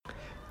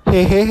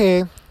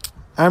Hey.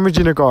 I'm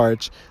Regina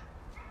Gorge.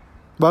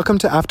 Welcome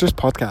to After's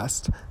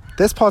podcast.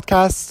 This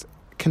podcast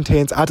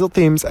contains adult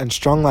themes and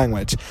strong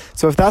language,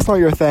 so if that's not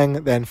your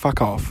thing, then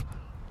fuck off.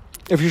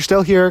 If you're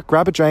still here,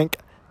 grab a drink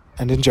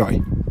and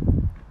enjoy.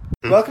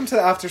 Welcome to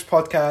the After's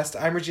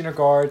podcast. I'm Regina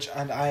Gorge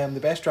and I am the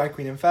best drag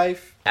queen in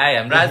Fife. I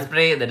am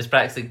Raspberry, the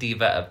dyspraxic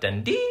diva of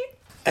Dundee.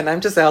 And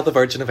I'm Giselle, the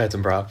Virgin of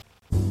Edinburgh.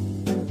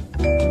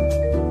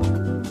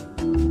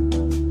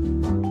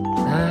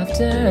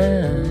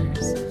 Afters.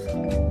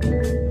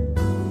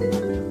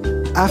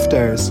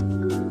 Afters.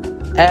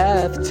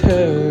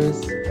 Afters.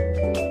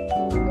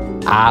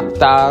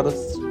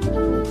 Afters.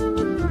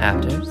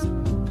 Afters.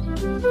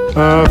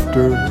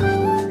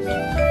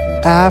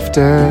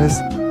 Afters.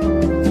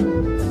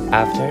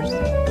 Afters.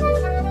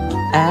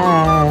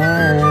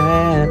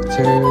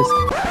 Afters.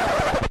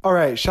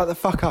 Alright, shut the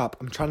fuck up.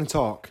 I'm trying to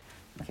talk.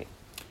 Okay.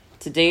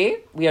 Today,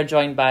 we are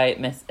joined by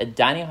Miss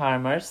Dani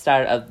Harmer,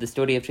 star of The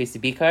Story of Tracy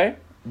Beaker,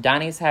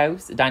 Dani's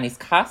House, Dani's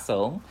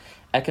Castle,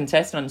 a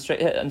contestant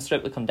on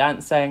Strictly Come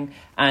Dancing,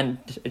 and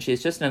she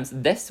has just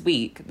announced this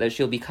week that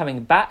she'll be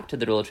coming back to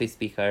the role of Tracy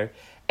Beaker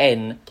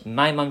in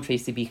My Mum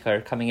Tracy Beaker,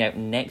 coming out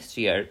next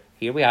year.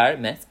 Here we are,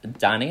 Miss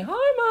Dani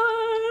Harmer.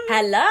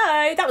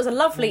 Hello, that was a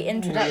lovely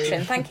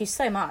introduction. Thank you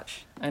so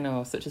much. I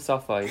know, such a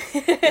soft voice.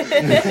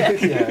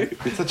 Yeah,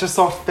 such a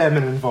soft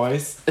feminine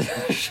voice.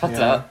 Shut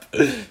up.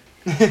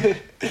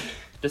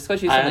 Just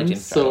because you sound like I'm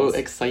James so Charles.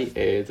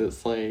 excited.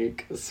 It's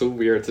like so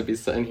weird to be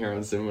sitting here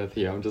on Zoom with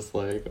you. I'm just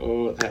like,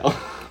 oh, what the hell.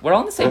 We're all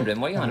in the same room.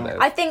 What are you on about?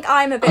 I think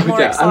I'm a bit more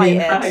Yeah,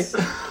 excited.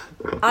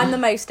 hi. I'm the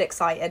most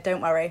excited,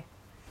 don't worry.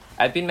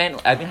 I've been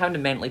having to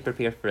mentally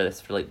prepare for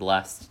this for like the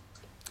last.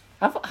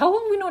 How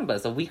long have we known about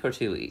this? A week or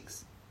 2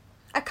 weeks?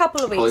 A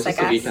couple of Probably weeks, I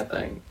just a week, I guess.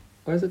 think.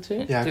 Or is it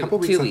two? Yeah, a Two- couple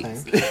of 2 weeks,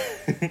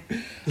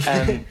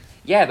 I think.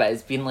 Yeah, but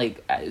it's been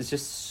like it's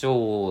just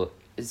so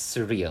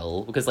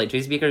surreal because like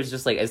Tracy Beaker is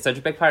just like it's such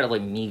a big part of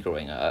like me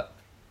growing up.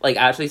 Like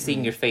actually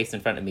seeing your face in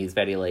front of me is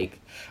very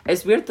like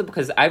it's weird though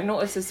because I've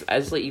noticed this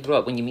as like you grow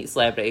up when you meet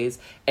celebrities,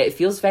 it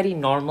feels very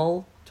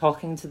normal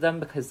talking to them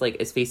because like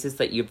it's faces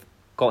that you've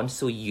gotten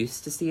so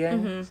used to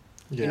seeing.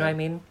 Mm-hmm. You know what I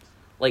mean?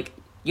 Like,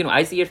 you know,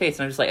 I see your face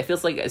and I'm just like, it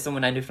feels like it's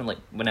someone I knew from like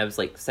when I was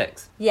like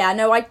 6. Yeah,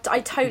 no, I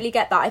totally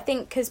get that. I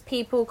think because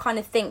people kind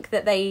of think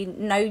that they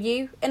know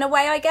you in a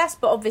way, I guess,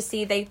 but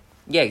obviously they...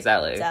 Yeah,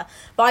 exactly.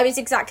 But I was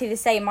exactly the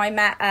same. I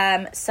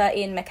met Sir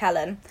Ian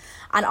McKellen,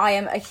 and I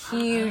am a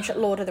huge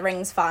Lord of the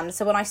Rings fan.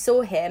 So when I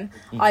saw him,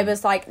 I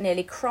was like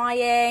nearly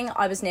crying.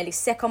 I was nearly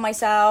sick on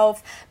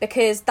myself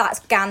because that's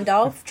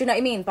Gandalf. Do you know what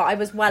I mean? But I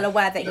was well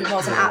aware that he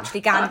wasn't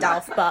actually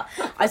Gandalf. But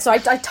I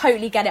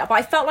totally get it. But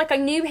I felt like I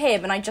knew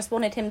him, and I just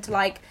wanted him to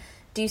like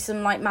do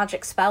some like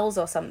magic spells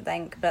or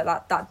something.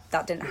 But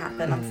that didn't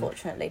happen,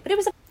 unfortunately. But it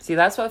was. See,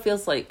 that's what it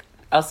feels like.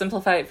 I'll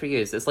simplify it for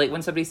you. So it's like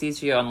when somebody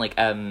sees you on like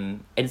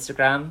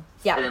Instagram,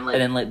 Yeah. and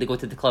then like they go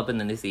to the club and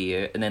then they see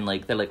you, and then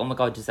like they're like, oh my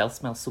god, Giselle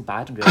smells so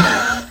bad in real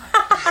life.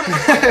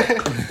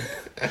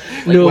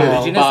 Like, No, wow,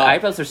 Regina's but-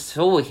 eyebrows are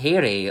so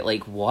hairy.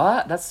 Like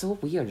what? That's so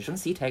weird. You shouldn't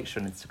see texture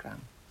on Instagram.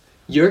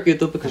 You're good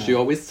though because you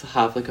always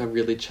have like a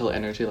really chill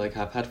energy. Like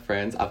I've had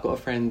friends. I've got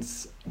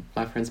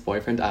my friend's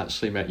boyfriend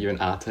actually met you in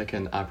Attic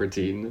in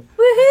Aberdeen.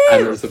 Woohoo!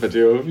 And there's a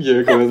video of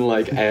you going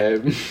like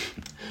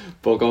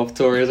bog off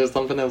tours or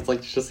something. I was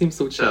like, she just seems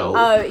so chill.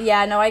 Oh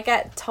yeah, no, I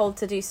get told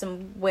to do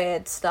some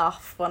weird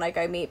stuff when I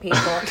go meet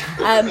people.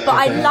 But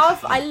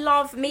I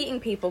love meeting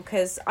people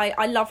because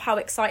I love how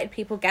excited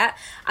people get,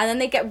 and then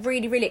they get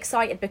really, really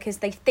excited because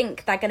they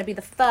think they're going to be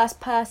the first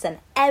person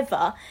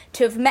ever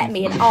to have met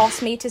me and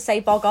asked me to say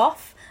bog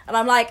off. And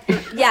I'm like,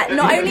 yeah,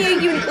 not only are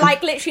you,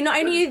 like, literally, not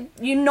only are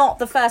you not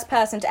the first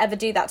person to ever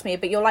do that to me,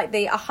 but you're, like,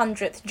 the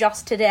 100th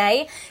just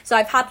today. So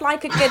I've had,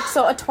 like, a good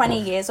sort of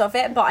 20 years of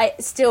it, but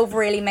it still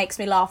really makes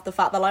me laugh, the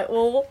fact they're like,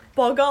 oh,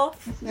 bog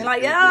off. And you're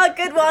like, yeah,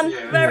 good one.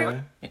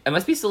 Very. It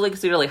must be so like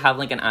so you really have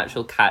like an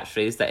actual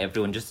catchphrase that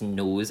everyone just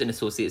knows and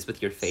associates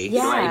with your face.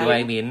 Yeah. You know what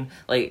I mean?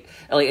 Like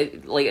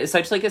it's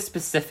such like a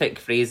specific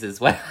phrase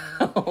as well.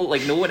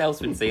 Like no one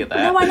else would say that.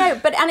 No, I know,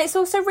 and it's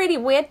also really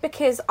weird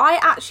because I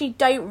actually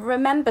don't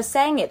remember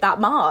saying it that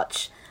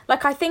much.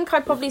 Like, I think I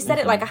probably said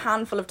it like a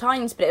handful of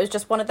times, but it was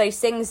just one of those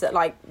things that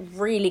like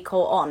really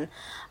caught on.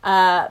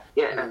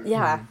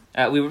 Yeah.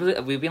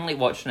 We've been like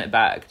watching it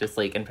back just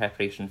like in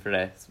preparation for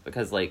this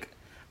because like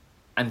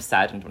I'm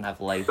sad and don't have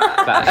a life,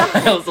 but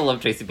I also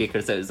love Tracy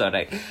Beaker, so it's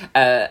alright.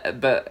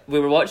 But we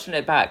were watching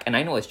it back, and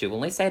I noticed you've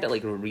only said it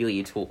like really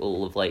a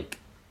total of like,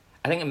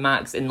 I think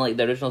max in like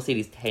the original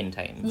series 10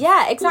 times.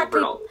 Yeah,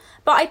 exactly.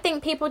 But I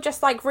think people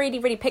just like really,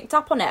 really picked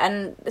up on it,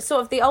 and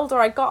sort of the older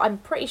I got, I'm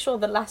pretty sure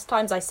the less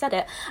times I said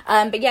it.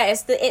 But yeah,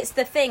 it's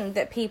the thing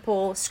that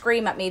people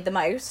scream at me the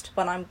most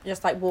when I'm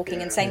just like walking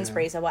in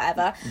Sainsbury's or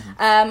whatever.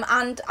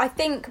 And I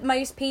think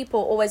most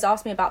people always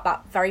ask me about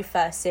that very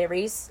first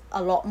series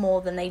a lot more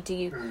than they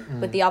do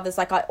with the others.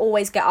 Like I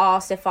always get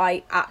asked if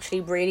I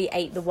actually really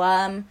ate the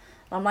worm.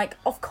 I'm like,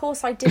 of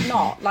course I did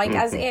not. Like,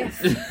 as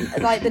if,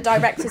 like, the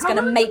director's going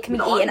to make me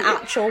eat an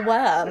actual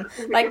worm.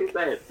 Like,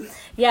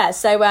 yeah,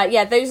 so,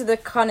 those are the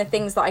kind of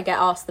things that I get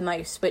asked the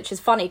most, which is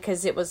funny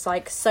because it was,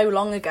 like, so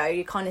long ago,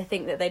 you kind of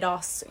think that they'd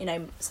ask, you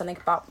know, something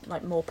about,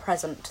 like, more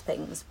present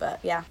things, but,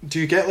 yeah. Do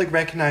you get, like,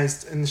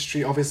 recognised in the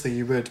street? Obviously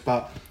you would,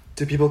 but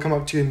do people come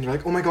up to you and you're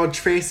like, oh my god,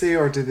 Tracy,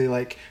 or do they,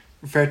 like,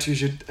 refer to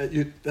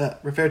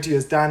you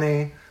as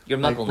Danny? Your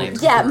muggle name.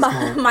 Yeah,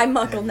 my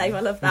muggle name, I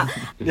love that.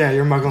 Yeah,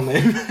 your muggle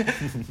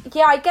name.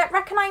 Yeah, I get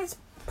recognised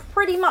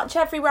pretty much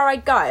everywhere I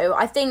go.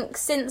 I think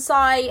since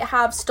I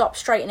have stopped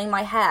straightening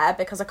my hair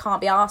because I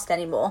can't be asked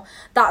anymore,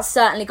 that's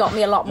certainly got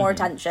me a lot more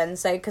attention.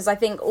 So, because I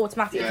think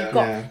automatically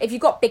if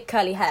you've got big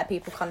curly hair,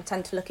 people kind of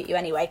tend to look at you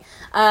anyway.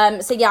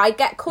 So yeah, I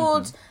get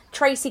called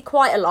Tracy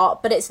quite a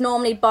lot, but it's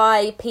normally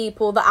by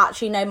people that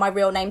actually know my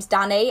real name's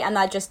Danny, and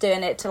they're just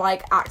doing it to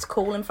like act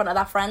cool in front of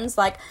their friends.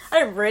 Like, I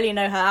don't really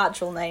know her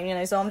actual name, you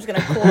know, so I'm just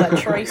gonna call her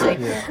Tracy.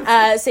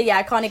 So yeah,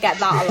 I kind of get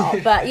that a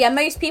lot. But yeah,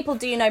 most people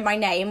do know my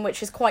name,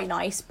 which is quite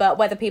nice, but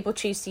whether people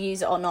choose to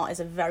use it or not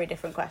is a very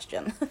different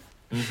question.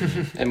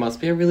 It must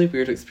be a really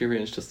weird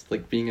experience just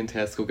like being in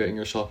Tesco getting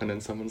your shopping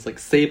and someone's like,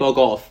 say bog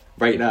off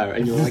right now,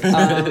 and you're like,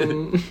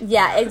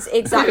 Yeah, it's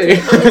exactly.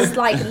 It's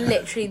like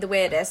literally the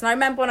weirdest. And I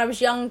remember when I was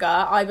younger,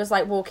 I was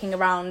like walking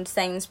around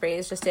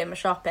Sainsbury's just doing my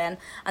shopping,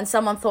 and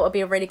someone thought it'd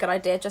be a really good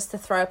idea just to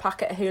throw a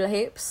packet of hula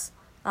hoops.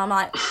 I'm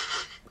like,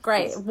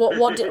 great,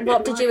 what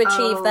did you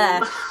achieve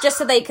there? Just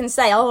so they can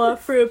say, oh, I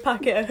threw a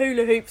packet of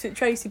hula hoops at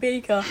Tracy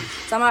Beaker.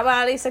 So I'm like,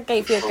 well, at least I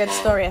gave you a good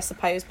story, I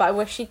suppose, but I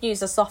wish you'd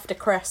use a softer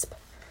crisp.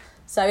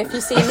 So if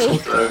you see me,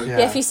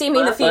 if you see me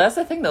in the future, well, that's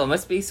the thing though. It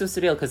must be so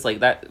surreal because like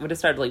that would have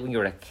started like when you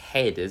were a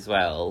kid as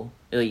well.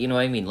 Like, you know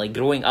what I mean? Like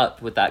growing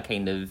up with that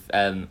kind of,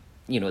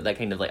 you know, that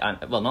kind of like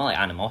well, not like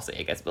animosity,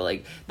 I guess, but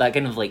like that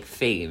kind of like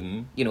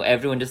fame. You know,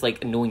 everyone just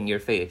like knowing your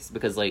face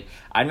because like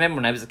I remember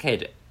when I was a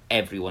kid,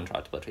 everyone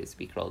talked about Tracy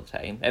Beaker all the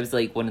time. It was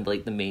like one of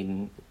like the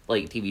main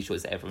like TV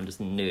shows that everyone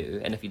just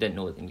knew, and if you didn't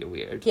know it, then you're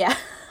weird. Yeah.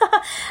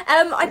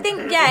 I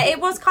think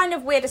it was kind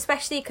of weird,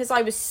 especially because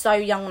I was so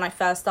young when I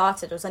first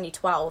started. I was only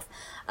 12.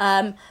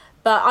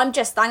 But I'm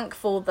just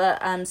thankful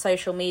that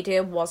social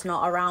media was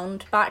not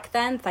around back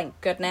then, thank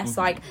goodness.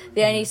 Like,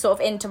 the only sort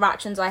of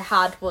interactions I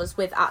had was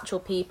with actual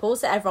people,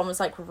 so everyone was,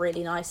 like,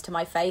 really nice to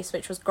my face,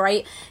 which was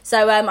great.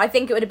 So I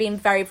think it would have been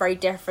very, very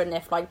different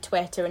if, like,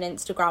 Twitter and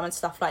Instagram and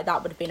stuff like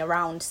that would have been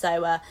around.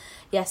 So,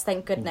 yes,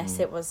 thank goodness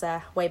it was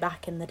way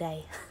back in the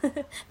day.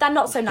 They're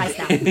not so nice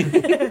now.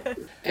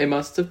 It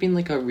must have been,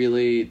 like, a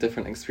really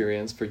different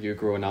experience for you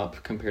growing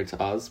up compared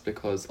to us,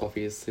 because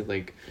obviously,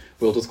 like,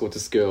 we'll just go to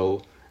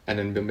school and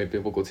then maybe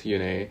we'll go to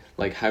uni.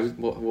 Like,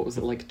 what was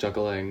it like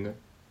juggling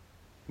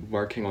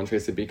working on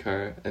Tracy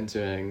Beaker and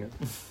doing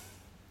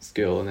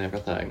school and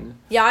everything?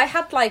 Yeah, I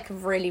had like a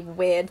really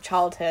weird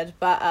childhood,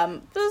 but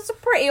it was a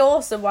pretty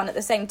awesome one at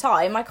the same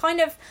time. I kind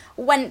of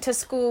went to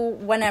school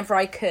whenever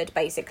I could,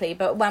 basically,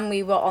 but when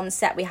we were on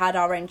set, we had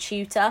our own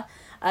tutor.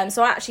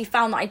 So I actually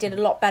found that I did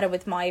a lot better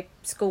with my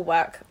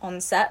schoolwork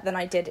on set than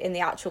I did in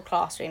the actual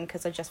classroom,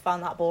 because I just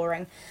found that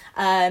boring.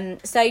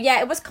 So yeah,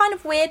 it was kind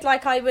of weird.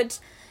 Like, I would,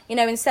 you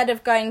know, instead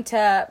of going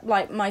to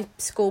like my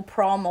school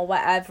prom or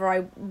whatever,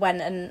 I went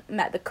and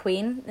met the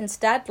Queen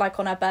instead, like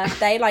on her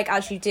birthday, like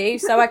as you do.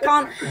 So I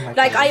can't,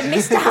 like, I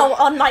missed out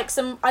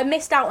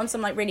on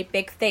some like really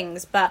big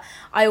things, but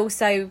I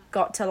also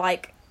got to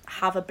like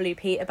have a Blue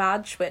Peter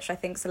badge, which I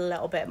think's a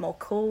little bit more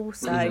cool.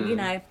 So you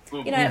know,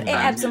 it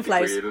ebbs and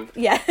flows.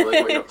 Yeah,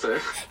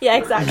 yeah,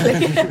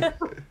 exactly.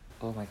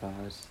 Oh my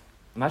god!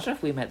 Imagine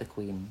if we met the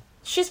Queen.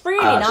 She's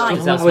really nice.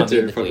 What I would do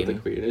in front of the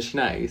Queen. Is she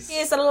nice? She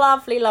is a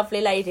lovely,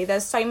 lovely lady.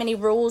 There's so many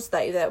rules,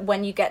 though, that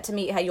when you get to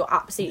meet her, you're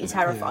absolutely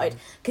terrified.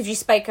 Because you've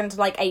spoken to,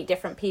 like, 8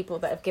 different people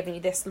that have given you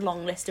this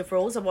long list of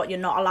rules of what you're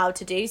not allowed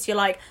to do. So you're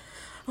like,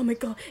 oh my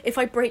god, if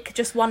I break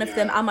just one of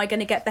them, am I going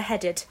to get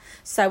beheaded?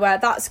 So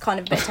that's kind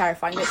of a bit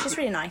terrifying, but she's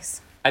really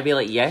nice. I'd be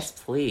like, yes,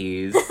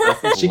 please.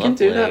 She can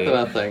do that,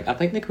 though, I think. I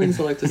think the Queen's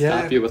allowed to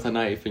stab you with a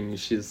knife, and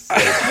she's...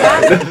 I've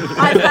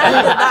heard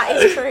that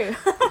is true.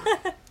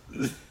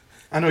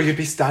 I know, you'd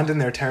be standing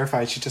there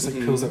terrified. She just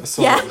like pulls out a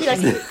sword. Yeah, you're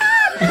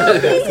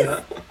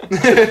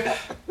like,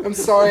 I'm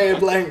sorry, I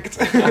blinked.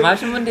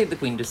 Imagine one day the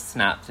Queen just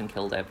snapped and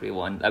killed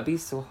everyone. That'd be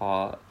so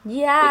hot.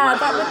 Yeah,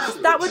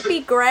 that would be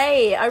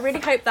great. I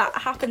really hope that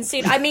happens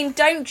soon. I mean,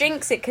 don't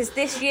jinx it, because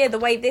this year, the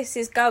way this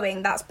is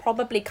going, that's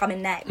probably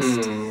coming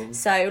next.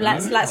 So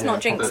let's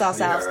not jinx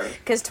ourselves,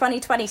 because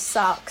 2020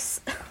 sucks.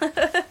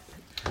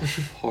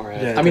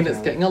 Horrid. Yeah, I mean,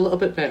 it's getting a little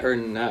bit better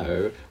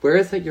now. Where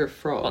is it you're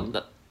from?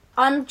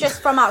 I'm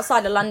just from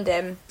outside of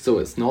London. So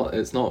it's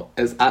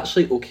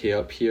actually okay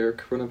up here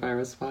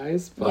coronavirus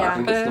wise, but I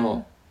think it's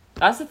not.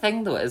 That's the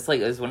thing though, it's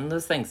one of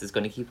those things that's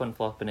going to keep on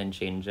flopping and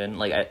changing.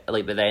 Like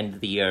by the end of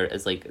the year,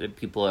 it's like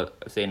people are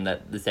saying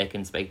that the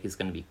second spike is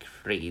going to be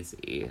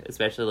crazy,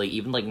 especially like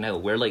even like now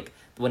I'm like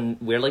when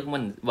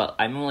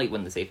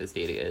the safest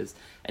area is,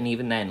 and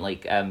even then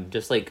like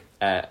just like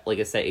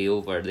a city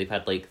over, they've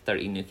had like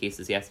 30 new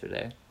cases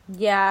yesterday.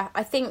 Yeah,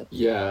 I think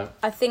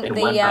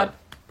the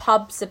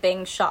pubs are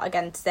being shut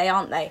again today,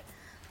 aren't they?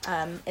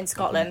 in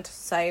Scotland,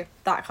 so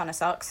that kind of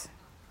sucks.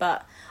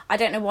 But I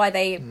don't know why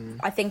they.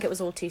 I think it was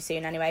all too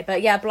soon anyway.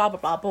 But yeah, blah blah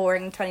blah.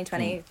 Boring.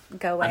 2020.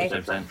 Go away.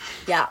 100%.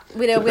 Yeah,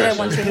 we don't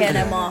want you here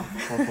no more.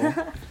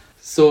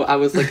 So I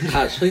was like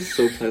actually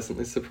so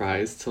pleasantly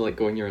surprised to like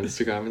go on your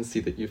Instagram and see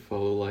that you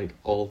follow like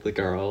all the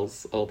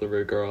girls, all the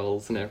Ru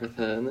girls and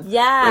everything.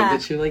 Yeah. When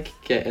did you like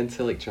get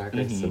into like Drag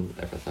Race and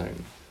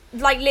everything?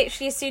 Like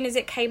literally as soon as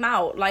it came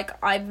out, like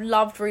I've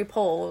loved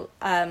RuPaul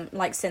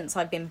like since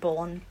I've been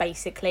born,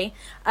 basically.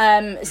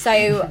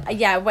 So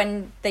yeah,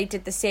 when they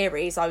did the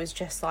series, I was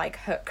just like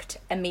hooked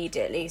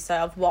immediately.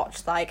 So I've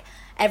watched like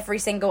every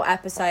single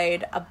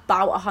episode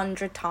about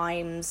 100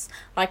 times.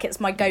 Like it's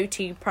my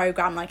go-to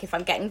program. Like if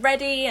I'm getting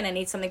ready and I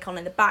need something on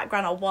in the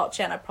background, I'll watch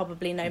it and I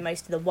probably know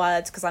most of the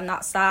words because I'm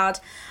that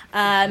sad.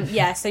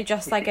 Yeah, so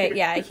just like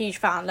a huge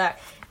fan. Look,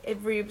 it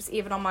rubes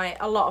even on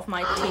a lot of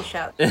my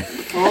t-shirts.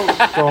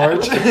 Oh,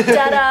 George.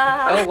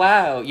 Ta-da! Oh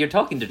wow, you're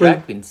talking to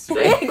drag queens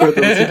today. For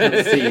those who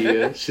can't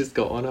see, she's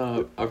got on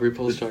a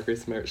RuPaul's Drag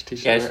Race merch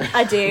t-shirt. Yes.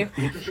 I do.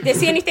 It's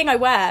the only thing I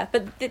wear,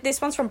 but this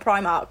one's from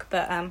Primark.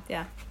 But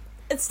yeah,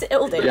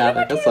 it'll do. Yeah,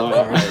 like I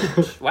saw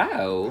it.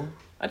 Wow,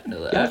 I didn't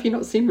know that. Yeah, have you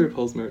not seen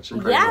RuPaul's merch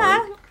in Primark?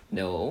 Yeah.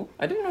 No,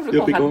 I didn't know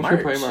You'll RuPaul be had going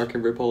merch. through Primark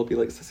and RuPaul will be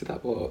like, Sissy,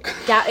 that walk.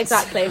 Yeah,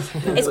 exactly.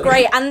 It's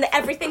great, and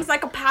everything's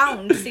like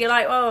 £1. So you're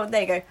like, oh,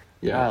 there you go.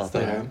 Yeah, Wow,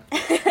 stunning.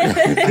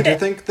 I do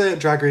think that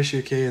Drag Race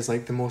UK is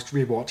like the most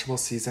rewatchable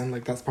season.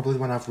 Like that's probably the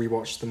one I've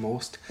rewatched the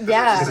most.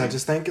 Yeah. Because I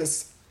just think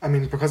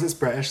because it's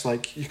British,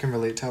 like you can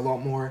relate to it a lot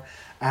more,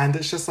 and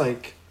it's just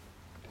like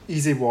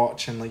easy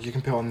watch, and like you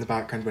can put it on in the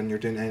background when you're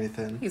doing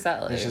anything.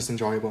 Exactly. It's just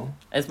enjoyable.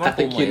 It's more I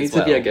think you homely need as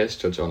to be a well. guest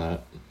judge on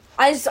it.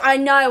 I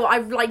know I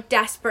like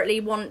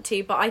desperately want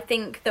to, but I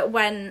think that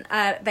when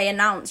they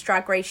announced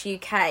Drag Race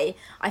UK,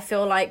 I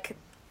feel like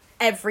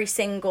every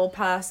single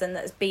person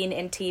that's been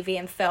in TV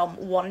and film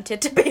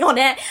wanted to be on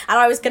it, and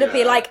I was going to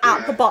be like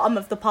at the bottom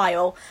of the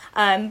pile.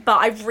 But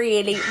I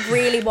really,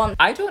 really want.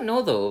 I don't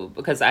know though,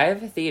 because I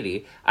have a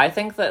theory. I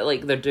think that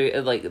like they're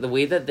doing like the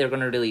way that they're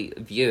gonna really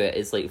view it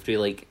is like through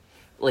like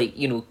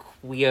you know,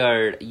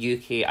 queer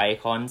UK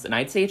icons, and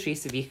I'd say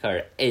Tracy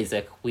Beaker is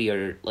a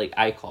queer like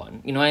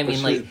icon. You know what I mean?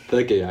 She's Like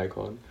the gay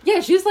icon.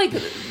 yeah, she's like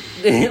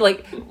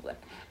like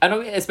I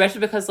don't, especially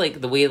because like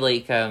the way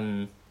like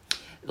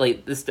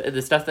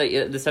the stuff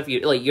you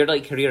like your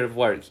like career of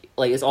work,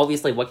 like it's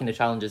obviously what kind of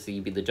challenges that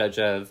you be the judge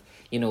of.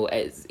 You know,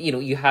 it's, you know,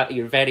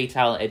 you're very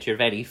talented, you're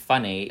very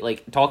funny.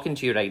 Like talking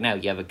to you right now,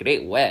 you have a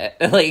great wit.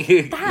 Like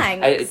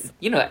Thanks.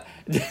 you know,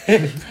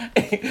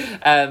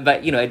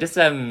 but you know, it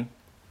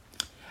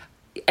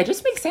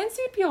just makes sense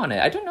you'd be on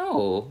it. I don't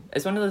know.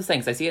 It's one of those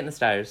things. I see it in the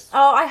stars.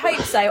 Oh, I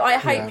hope so. I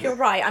hope Yeah. you're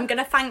right. I'm going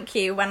to thank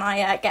you when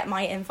I get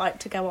my invite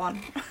to go on.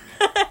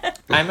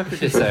 I'm a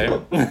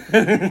producer.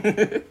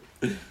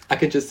 I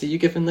could just see you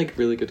giving like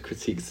really good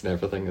critiques and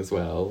everything as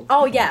well.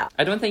 Oh, yeah.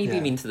 I don't think you'd be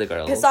Yeah. mean to the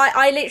girls. Because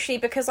I literally,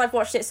 because I've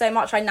watched it so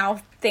much, I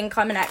now think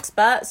I'm an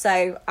expert.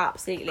 So,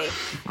 absolutely.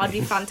 I'd be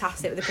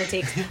fantastic with the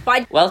critiques.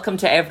 But Welcome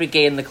to every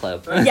gay in the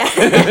club. yeah.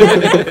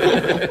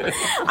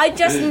 I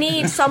just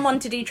need someone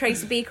to do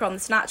Tracy Beaker on the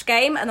Snatch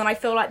Game. And then I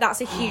feel like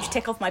that's a huge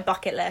tick off my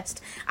bucket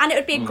list. And it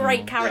would be a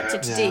great character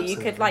to Yeah, do. You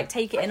absolutely. could like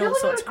take it in all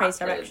sorts of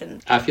crazy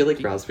directions. I feel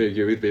like Raspberry,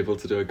 you would be able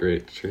to do a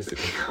great Tracy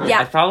Beaker. I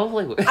Yeah.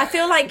 probably would. I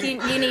feel like you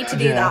need to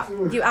do Yeah. that.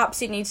 You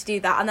absolutely need to do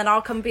that, and then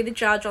I'll come be the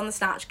judge on the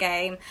Snatch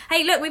Game.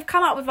 Hey, look, we've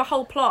come up with a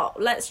whole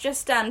plot. Let's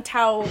just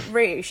tell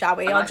Rue, shall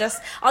we? I'll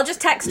just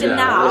text him Yeah.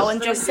 now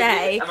and just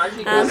say,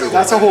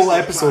 That's a whole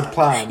episode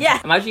plan. yeah.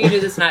 Imagine you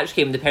do the Snatch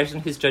Game, the person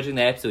who's judging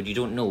the episode you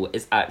don't know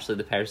is actually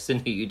the person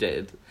who you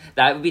did.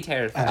 That would be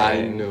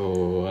terrifying. I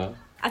know.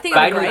 I think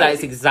But I it'd know be that is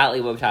great.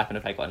 exactly what would happen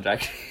if I got on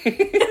Drag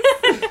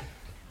Race.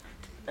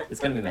 It's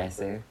gonna be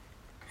messy.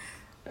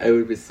 It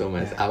would be so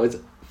messy. Yeah. I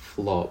would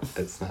flop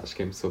at Snatch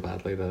Game so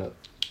badly that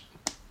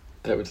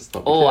it would just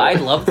not be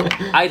Oh, good.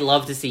 I'd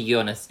love to see you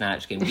on a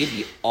Snatch Game. You'd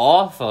be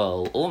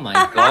awful. Oh my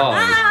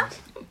god.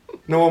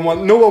 No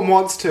one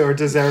wants to or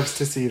deserves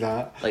to see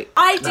that. Like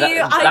I do.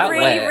 I that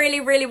really, wet. really,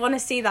 really want to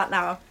see that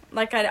now.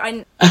 Like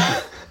I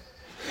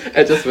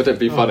It just wouldn't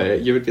be funny.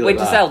 You would be Wait,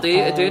 like Giselle,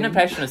 that. do an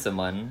impression of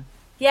someone.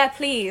 yeah,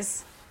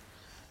 please.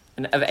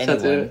 Of Shall I do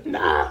anyone. it?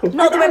 No.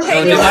 Not that we're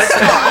putting do you on the Marge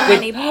spot on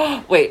Simpson.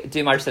 any. Wait,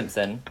 do Marge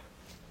Simpson.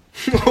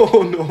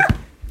 Oh no.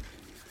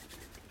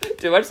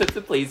 Do Marge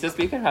Simpson, please. Just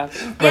make her happy.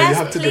 Right, you Yes,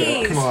 have to do it.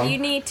 please. Come on. You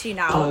need to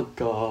now. Oh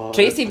god.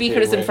 Tracy Beaker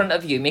Okay, is in wait. front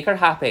of you. Make her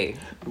happy.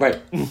 Right.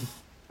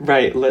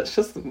 Right, let's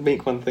just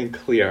make one thing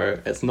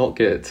clear. It's not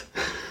good.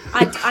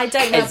 I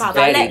don't know It's about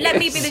that. very Let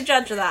me good. be the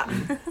judge of that.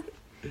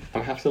 I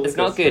have to look It's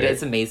not this good. straight.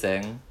 It's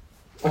amazing.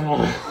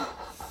 Oh,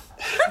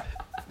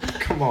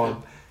 Come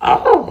on.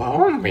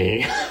 oh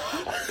me.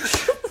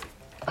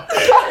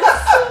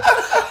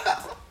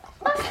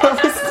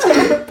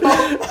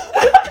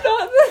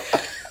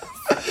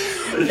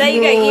 There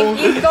you go.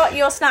 You've got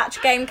your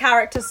Snatch Game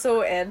character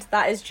sorted.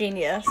 That is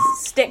genius.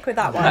 Stick with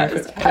that one.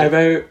 How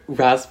about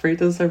Raspberry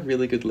does a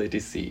really good Lady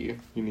C?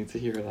 You need to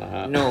hear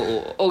that.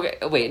 No, okay,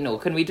 wait, no.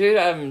 Can we do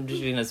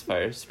Gina's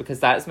first? Because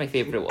that's my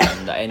favourite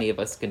one that any of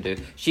us can do.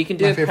 She can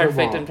do My a favourite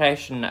perfect what?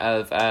 impression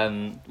of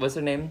what's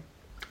her name?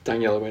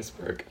 Daniela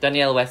Westberg.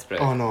 Danielle Westbrook.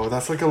 Oh no,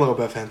 that's like a little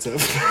bit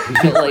offensive.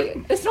 But,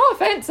 like, it's not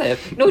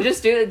offensive. No,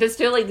 just do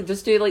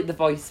the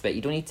voice bit.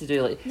 You don't need to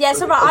do like. Yeah,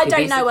 so right, I okay,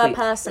 don't know her basically-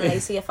 personally,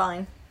 so you're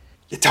fine.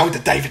 You told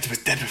that David was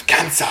dead of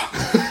cancer.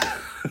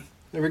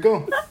 There we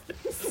go.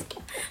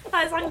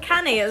 That's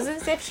uncanny. It was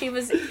as if she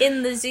was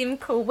in the Zoom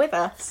call with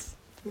us.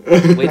 Wait I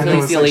till know, you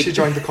it's see like Lady. she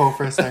joined the call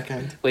for a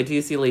second. Wait till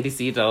you see Lady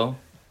C though.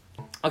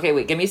 Okay,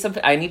 wait. Give me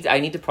something. I need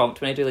to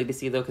prompt when I do Lady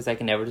C though, because I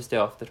can never just do it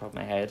off the top of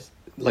my head.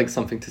 Like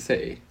something to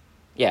say.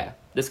 Yeah,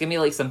 just give me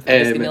like something.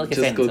 Just give me like a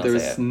Just sentence. go, I'll say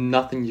there's it.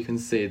 nothing you can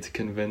say to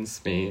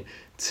convince me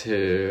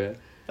to...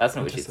 That's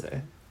not what she'd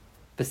say.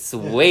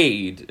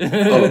 Persuade.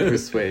 Oh,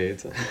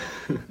 persuade.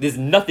 There's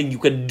nothing you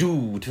can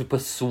do to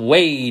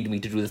persuade me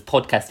to do this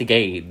podcast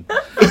again.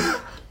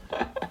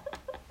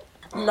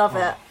 Love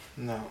it.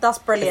 No. That's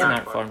It's an brilliant.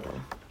 art form.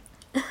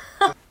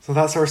 So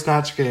that's our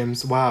Snatch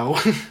Games. Wow.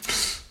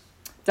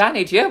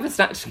 Danny, do you have a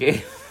snatch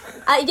game?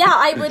 Yeah,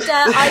 I would.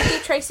 I'd be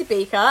Tracy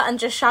Beaker and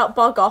just shout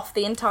 "bog off"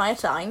 the entire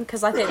time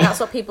because I think that's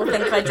what people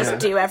think I just Yeah.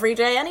 do every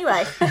day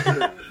anyway.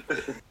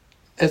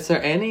 Is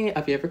there any...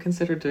 Have you ever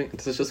considered doing...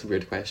 This is just a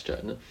weird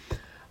question.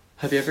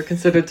 Have you ever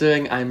considered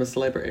doing I'm a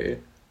Celebrity?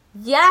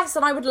 Yes,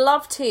 and I would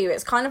love to.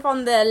 It's kind of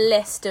on the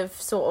list of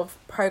sort of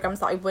programs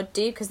that I would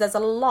do because there's a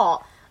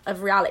lot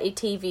of reality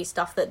TV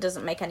stuff that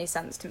doesn't make any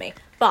sense to me.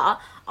 But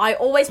I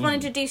always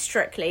wanted to do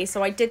Strictly,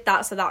 so I did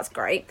that, so that's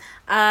great.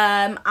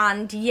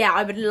 And yeah,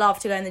 I would love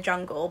to go in the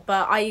jungle,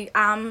 but I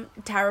am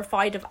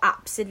terrified of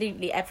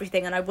absolutely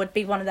everything, and I would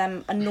be one of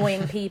them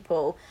annoying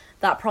people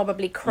that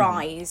probably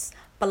cries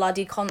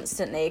bloody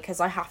constantly because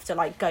I have to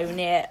like go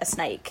near a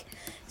snake.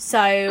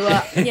 So,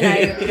 you know,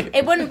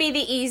 it wouldn't be the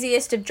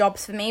easiest of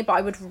jobs for me, but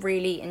I would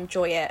really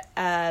enjoy it.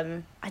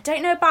 I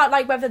don't know about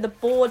like whether the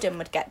boredom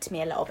would get to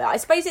me a little bit. I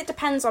suppose it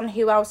depends on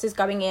who else is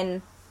going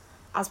in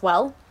as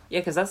well. Yeah,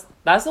 because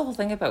that's the whole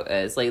thing about it.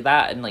 It's like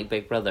that and like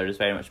Big Brother is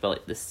very much about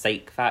like the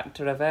psych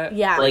factor of it.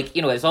 Yeah. Like,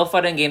 you know, it's all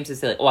fun and games to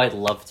say like, oh, I'd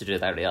love to do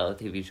that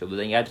reality TV show, but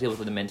then you have to deal with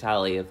the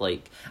mentality of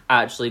like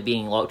actually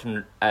being locked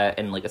in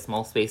like a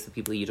small space with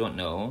people you don't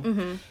know.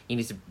 Mm-hmm. You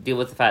need to deal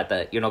with the fact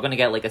that you're not going to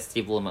get like a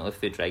stable amount of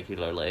food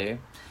regularly,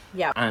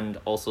 Yeah. and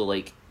also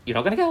like you're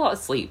not going to get a lot of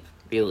sleep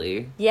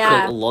really. Yeah. For,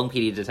 like, a long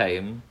period of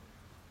time.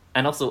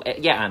 And also,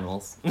 yeah,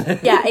 animals.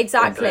 Yeah,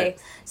 exactly.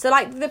 Insects. So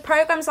like the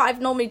programs that I've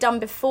normally done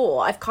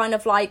before, I've kind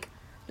of like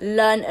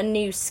learned a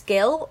new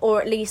skill,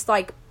 or at least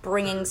like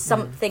bringing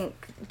something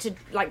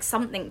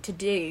to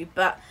do.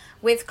 But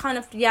with kind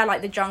of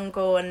like the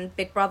jungle and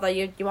Big Brother,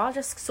 you are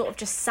just sort of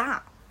just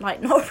sat,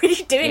 like not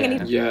really doing Yeah.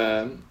 anything.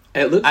 Yeah.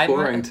 It looks I'm-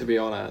 boring, to be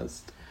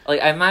honest.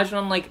 Like, I imagine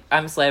on, like,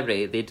 I'm a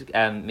Celebrity, they'd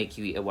make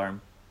you eat a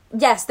worm.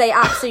 Yes, they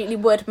absolutely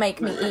would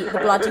make me eat the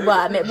bloody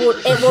worm. It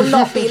will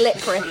not be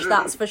licorice,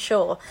 that's for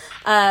sure.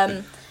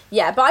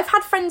 Yeah, but I've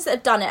had friends that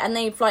have done it and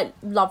they've like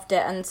loved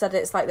it and said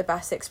it's like the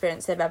best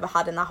experience they've ever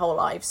had in their whole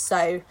lives.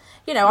 So,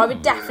 you know, I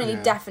would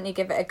definitely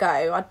give it a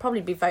go. I'd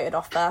probably be voted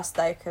off first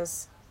though,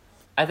 because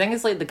I think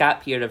it's, like, the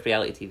gap year of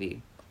reality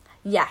TV.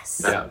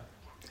 yes. Yeah.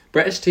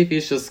 British TV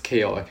is just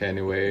chaotic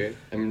anyway.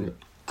 And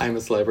I'm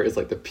a Celebrity is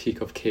like the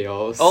peak of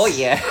chaos. Oh,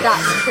 yeah.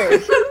 That's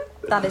true.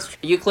 That is true.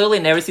 You clearly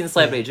never seen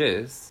Celebrity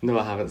Juice. No,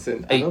 I haven't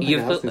seen. I don't think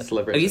I have seen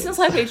Celebrity. Have you seen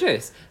Celebrity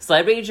Juice?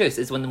 Celebrity Juice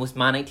is one of the most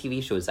manic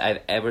TV shows I've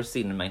ever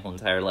seen in my whole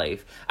entire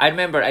life. I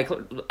remember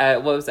I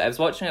was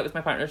watching it with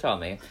my partner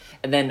Tommy,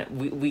 and then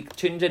we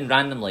tuned in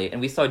randomly, and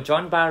we saw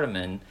John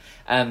Barrowman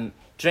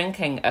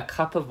drinking a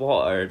cup of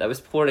water that was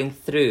pouring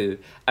through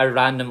a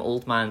random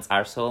old man's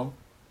arsehole.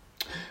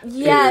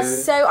 Yeah, Ew.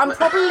 so I'm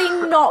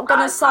probably not going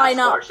to That's sign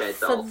up harsh,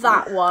 for though.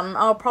 that one.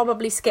 I'll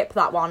probably skip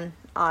that one,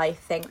 I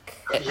think.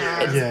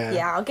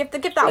 Yeah. I'll give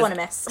that one a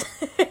miss.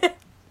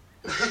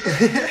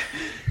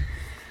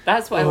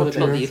 That's what I Oh, love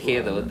about the dear.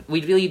 UK though.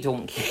 We really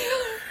don't care.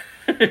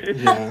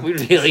 Yeah. We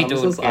really Sums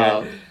don't us care.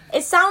 up.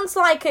 It sounds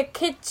like a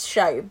kids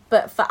show,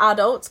 but for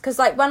adults. Because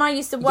like when I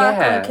used to work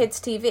Yeah. on kids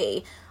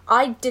TV,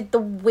 I did the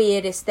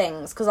weirdest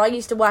things. Because I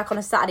used to work on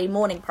a Saturday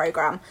morning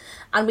program,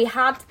 and we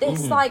had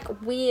this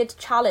like weird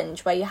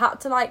challenge where you had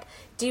to like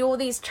do all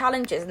these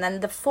challenges, and then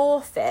the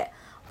forfeit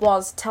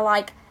was to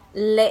like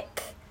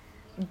lick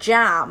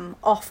jam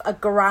off a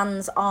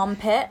grand's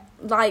armpit.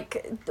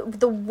 Like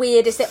the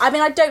weirdest thing. I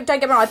mean, don't get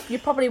me wrong. You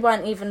probably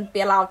won't even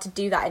be allowed to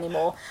do that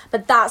anymore.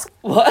 But that's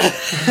What?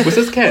 Was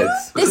this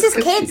kids? this is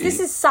kids. TV? This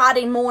is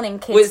Saturday morning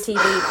kids Wait.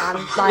 TV,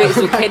 man. Like, Wait,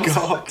 so my kids.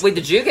 God. Wait,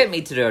 did you get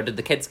me to do it, or did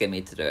the kids get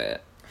me to do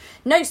it?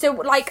 no, so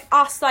like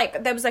us,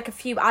 like there was like a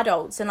few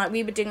adults, and like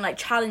we were doing like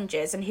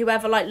challenges, and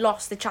whoever like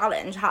lost the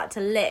challenge had to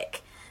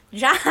lick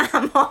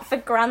jam off a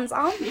grand's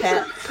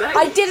armpit.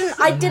 I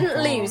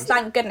didn't lose,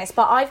 thank goodness.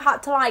 But I've had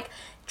to like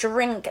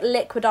drink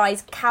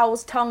liquidized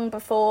cow's tongue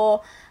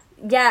before.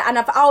 Yeah, and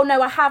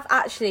I have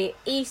actually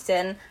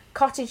eaten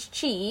cottage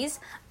cheese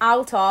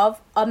out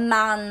of a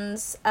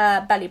man's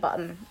belly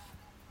button.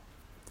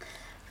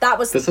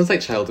 This sounds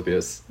like child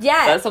abuse.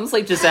 Yeah. That sounds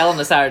like Giselle on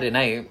a Saturday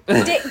night.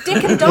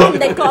 Dick and Dom,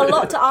 they've got a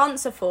lot to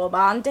answer for,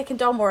 man. Dick and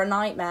Dom were a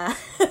nightmare.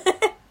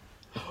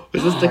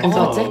 Was this Dick and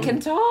Tom? Dick and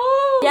Tom.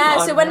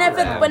 Yeah, so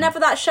whenever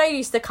that show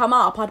used to come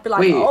up, I'd be like,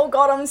 Wait. oh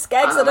god, I'm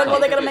scared because I don't know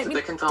what they're going to make me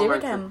Dick and Tom do were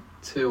again.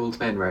 two old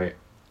men, right?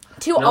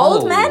 Two No.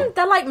 old men?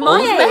 They're like my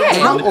Old age. men?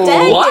 How Oh,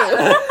 dare what?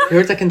 you? Who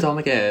are Dick and Tom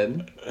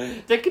again?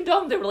 Dick and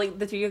Dom, they were like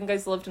the two young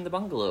guys that lived in the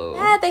bungalow.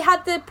 Yeah, they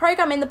had the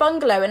program in the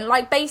bungalow, and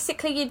like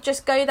basically you'd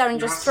just go there and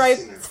just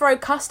throw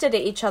custard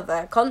at each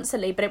other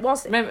constantly. But it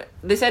was Remember,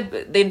 they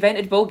said they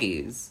invented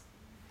bogies.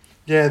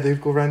 Yeah,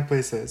 they'd go round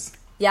places.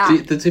 yeah.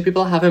 The two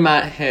people I have in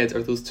my head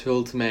are those two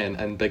old men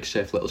and Big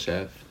Chef, Little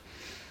Chef.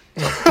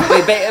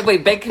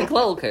 wait, Big Cook,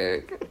 Little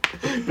Cook.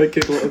 Big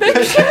Cook, Little Big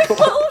Cook. Chef,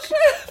 Little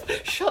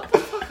Chef. Shut the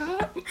fuck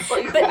up.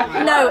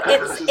 But no,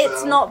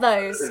 it's not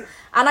those.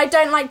 And I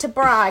don't like to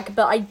brag,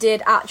 but I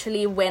did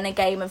actually win a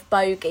game of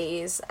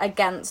bogeys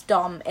against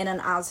Dom in an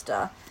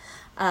Asda.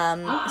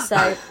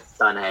 So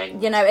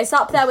Stunning. you know, it's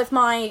up there with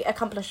my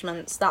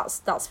accomplishments.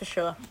 That's for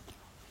sure.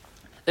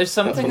 There's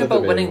something one of the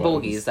about winning main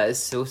ones. bogies that is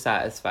so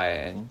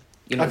satisfying.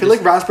 You know, I feel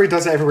like Raspberry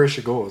does it everywhere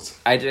she goes.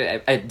 I do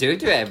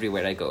it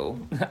everywhere I go.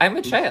 I'm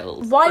a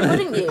child. Why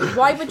wouldn't you?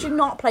 Why would you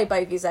not play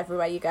bogeys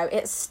everywhere you go?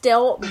 It's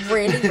still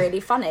really, really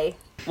funny.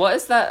 What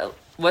is that?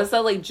 What's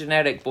that like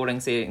generic boring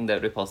saying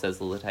that RuPaul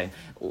says all the time?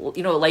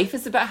 You know, life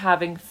is about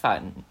having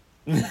fun.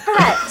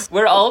 Correct.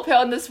 We're all put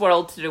on this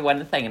world to do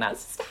one thing, and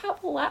that's just to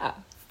have a laugh.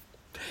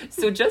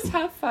 So just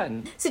have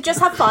fun. So just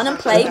have fun and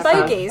play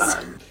bogeys.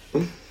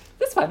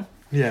 It's fun.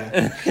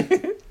 Yeah.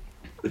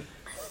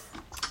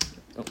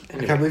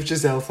 I can't believe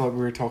Giselle thought we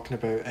were talking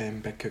about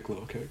Big Cook,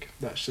 Little Cook.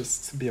 That's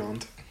just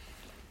beyond.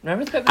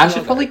 Remember the bit with I the should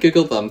dog? probably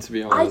Google them, to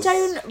be I honest.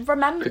 don't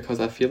remember. Because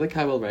I feel like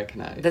I will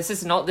recognise. This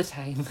is not the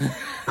time.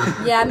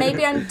 Yeah,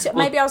 maybe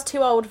maybe I was too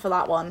old for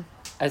that one.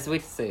 As we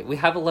say, we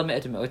have a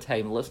limited amount of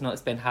time. Let's not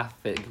spend half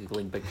of it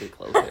googling Big Cook,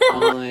 Little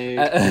Cook.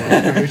 Like,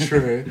 Very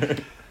true.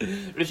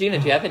 Regina,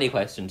 do you have any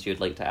questions you'd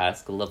like to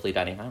ask the lovely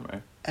Danny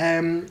Hammer?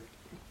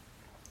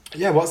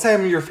 Yeah, what's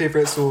your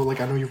favourite, so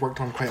like I know you've worked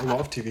on quite a lot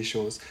of TV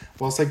shows.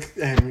 What's like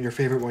your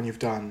favourite one you've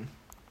done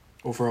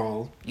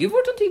overall? You've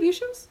worked on TV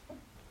shows?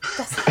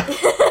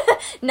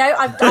 No,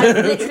 I've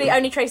literally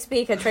only Trace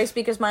Speaker. Trace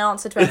Speaker's my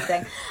answer to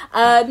everything.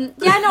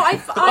 Yeah, no,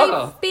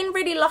 I've been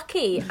really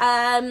lucky.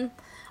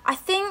 I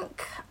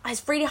think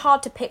it's really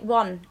hard to pick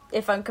one,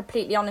 if I'm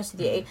completely honest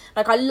with you.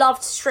 Like, I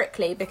loved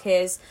Strictly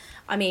because,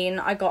 I mean,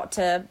 I got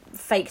to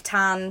fake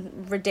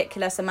tan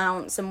ridiculous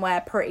amounts and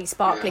wear pretty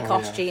sparkly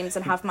costumes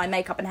and have my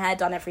makeup and hair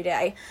done every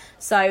day.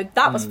 So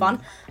that was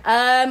fun.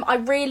 I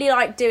really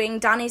liked doing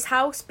Danny's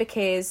House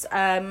because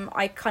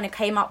I kind of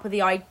came up with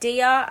the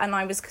idea and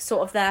I was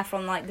sort of there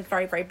from like the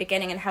very, very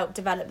beginning and helped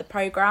develop the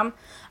programme.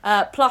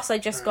 Plus, I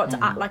just got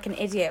to act like an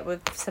idiot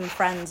with some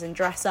friends and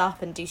dress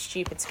up and do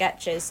stupid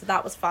sketches. So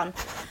that was fun.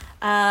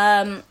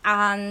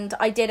 And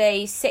I did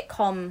a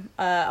sitcom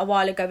a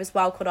while ago as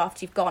well called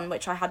After You've Gone,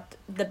 which I had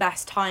the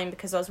best time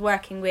because I was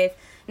working with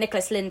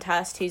Nicholas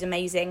Lyndhurst, who's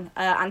amazing,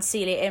 and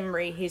Celia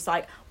Imrie, who's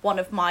like one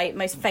of my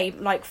most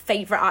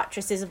favourite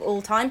actresses of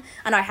all time,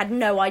 and I had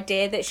no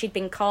idea that she'd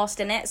been cast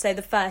in it. So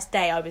the first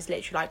day I was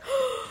literally like,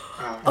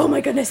 oh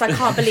my goodness, I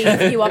can't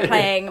believe you are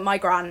playing my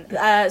gran.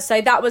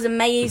 So that was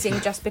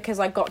amazing just because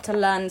I got to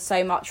learn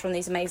so much from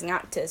these amazing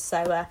actors.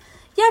 So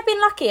yeah, I've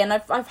been lucky and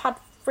I've had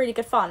really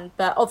good fun.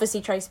 But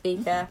obviously Trace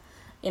Speaker,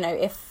 you know,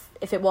 if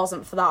it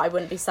wasn't for that I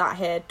wouldn't be sat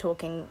here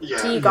talking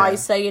to you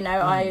guys. So, you know,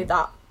 I owe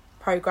that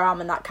programme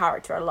and that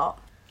character a lot.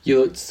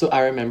 So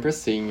I remember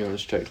seeing you on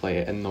Strictly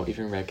and not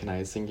even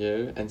recognising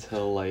you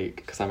until like,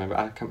 because I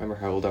can't remember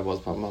how old I was,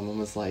 but my mum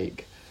was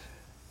like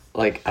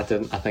I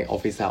think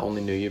obviously I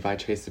only knew you by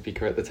Tracy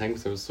Beaker at the time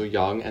because I was so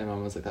young, and my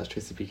mum was like, that's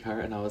Tracy Beaker,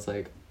 and I was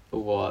like,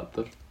 what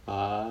the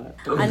fuck?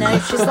 I know,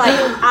 she's like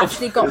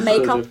actually got So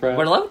makeup. different.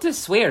 We're allowed to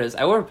swear, it's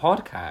our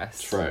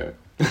podcast. True.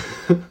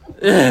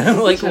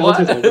 Like, what?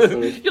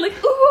 Episode. You're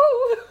like,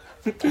 ooh!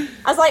 I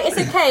was like, it's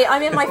okay,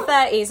 I'm in my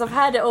 30s, I've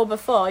heard it all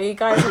before, you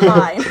guys are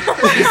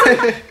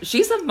fine.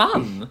 She's a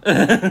mum.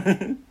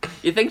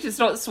 You think she's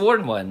not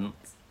sworn once?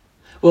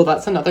 Well,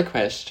 that's another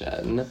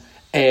question.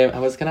 I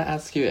was going to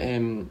ask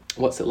you,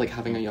 what's it like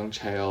having a young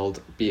child,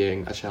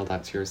 being a child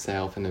actor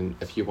yourself, and then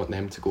if you want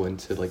them to go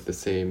into like the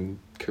same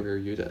career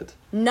you did?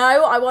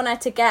 No, I want her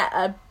to get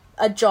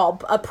a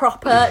job, a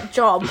proper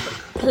job,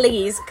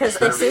 please, because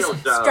this is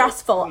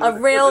stressful. A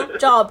real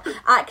job.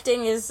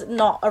 Acting is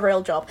not a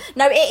real job.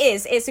 No, it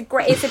is. It's a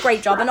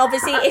great job. And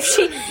obviously,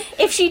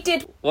 if she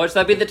did, Watch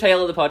that be the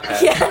title of the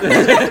podcast.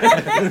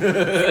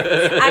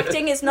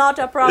 acting is not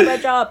a proper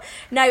job.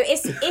 No,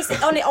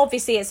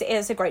 obviously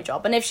it's a great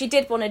job. And if she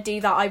did want to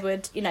do that, I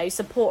would, you know,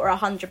 support her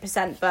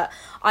 100%. But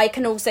I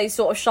can also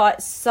sort of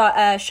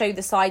show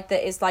the side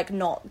that is like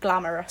not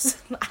glamorous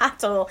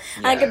at all.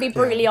 And I can be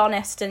brutally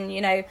honest, and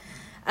you know.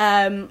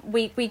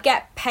 We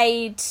get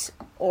paid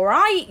all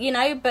right, you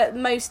know, but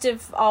most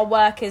of our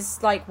work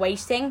is like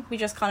waiting. We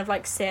just kind of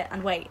like sit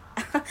and wait.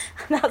 And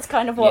that's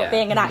kind of what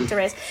being an actor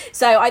is.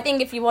 So I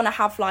think if you want to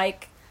have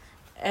like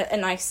a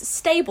nice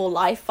stable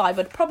life, I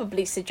would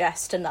probably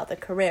suggest another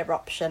career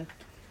option.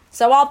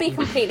 So I'll be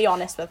completely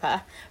honest with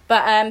her.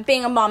 But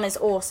being a mum is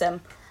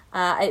awesome.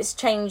 It's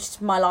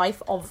changed my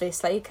life,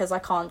 obviously, because I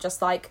can't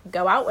just like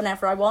go out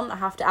whenever I want. I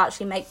have to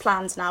actually make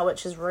plans now,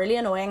 which is really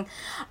annoying.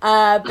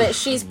 But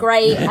she's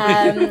great.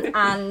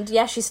 And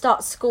yeah, she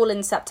starts school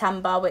in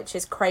September, which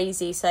is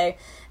crazy. So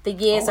the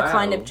years are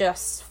kind of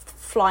just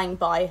flying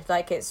by.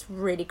 Like, it's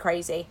really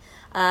crazy.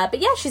 But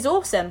yeah, she's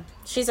awesome.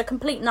 She's a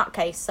complete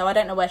nutcase, so I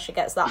don't know where she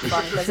gets that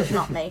from, because it's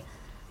not me.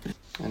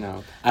 I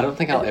know. I don't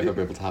think I'll ever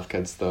be able to have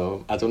kids,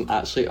 though. I don't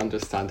actually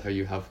understand how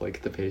you have,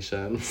 like, the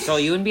patience. So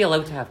you wouldn't be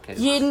allowed to have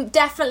kids? You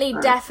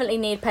definitely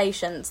need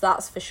patience,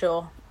 that's for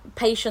sure.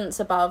 Patience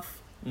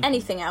above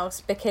anything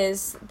else,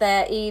 because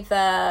they're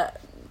either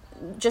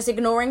just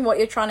ignoring what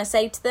you're trying to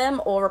say to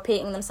them, or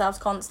repeating themselves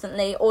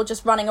constantly, or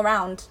just running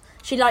around.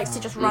 She likes to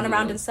just run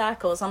around in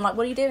circles. I'm like,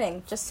 what are you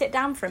doing? Just sit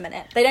down for a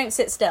minute. They don't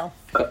sit still.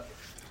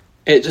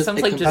 It just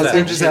sounds like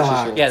Giselle.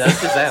 Giselle. Yeah,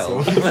 that's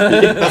Giselle.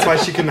 That's why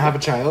she couldn't have a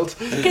child.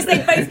 Because they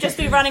both just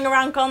be running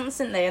around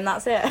constantly, and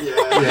that's it.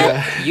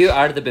 Yeah. You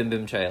are the Boom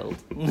Boom child.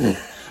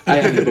 I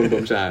am the boom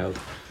boom child.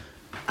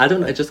 I don't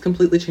know, it just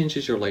completely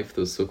changes your life,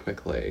 though, so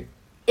quickly.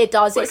 It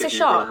does. Like, It's a if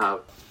you're gonna shock. have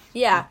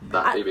Yeah.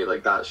 that baby,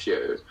 like, that's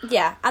you.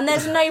 Yeah, and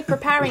there's no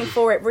preparing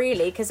for it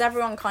really, because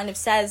everyone kind of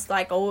says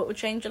like, oh, it will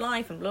change your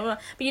life and blah, blah,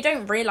 but you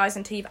don't realise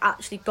until you've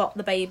actually got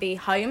the baby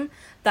home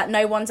that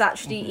no one's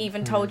actually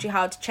even told you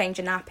how to change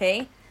a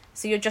nappy.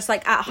 So you're just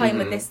like at home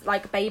with this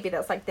like baby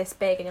that's like this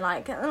big, and you're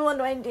like, oh, what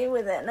do I do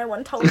with it? No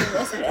one told me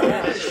this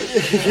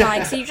bit.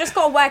 Like, so you just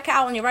got to work it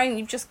out on your own.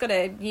 You've just got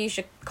to use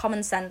your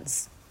common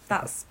sense.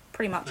 That's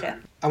pretty much it.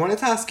 I wanted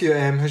to ask you,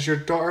 has your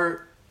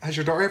daughter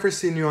ever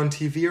seen you on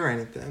TV or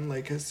anything?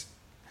 Like, has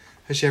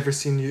she ever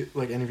seen you,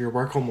 like, any of your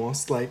work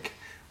almost, like,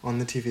 on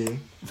the TV?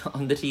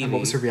 On the TV. And what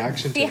was her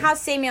reaction to She it? has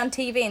seen me on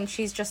TV, and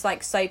she's just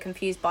like so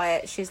confused by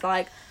it. She's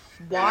like,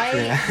 why?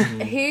 Yeah.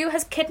 Who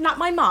has kidnapped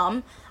my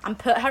mum and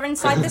put her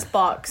inside this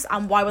box,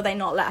 and why will they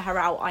not let her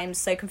out? I am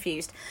so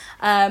confused.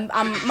 And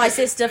my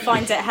sister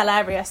finds it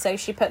hilarious, so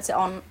she puts it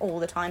on all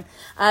the time.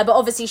 But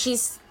obviously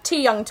she's too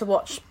young to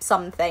watch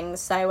some things,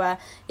 so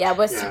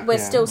we're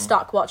still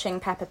stuck watching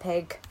Peppa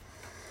Pig.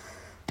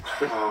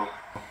 Hate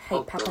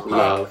Peppa Pig.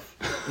 Love.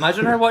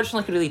 Imagine her watching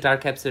like a really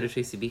dark episode of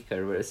Tracy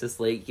Beaker where it's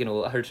just like, you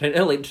know, her trying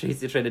to like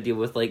Tracy trying to deal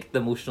with like the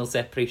emotional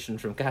separation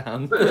from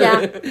Cam. Yeah.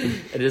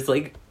 And just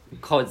like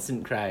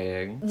constant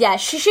crying. Yeah,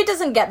 she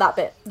doesn't get that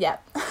bit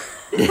yet.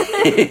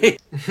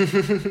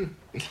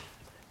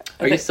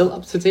 Are you still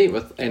up to date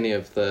with any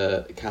of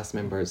the cast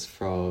members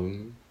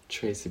from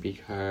Tracy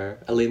Beaker,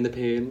 Elaine the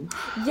Pain?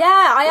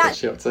 Yeah, What's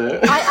she up to?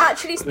 I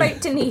actually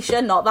spoke to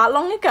Nisha not that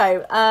long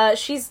ago.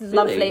 She's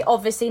lovely. Really?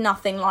 Obviously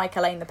nothing like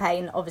Elaine the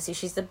Pain. Obviously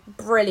she's a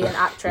brilliant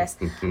actress.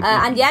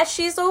 And yeah,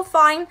 she's all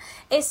fine.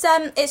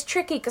 It's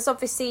tricky because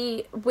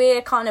obviously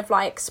we're kind of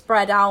like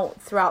spread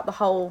out throughout the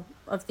whole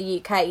of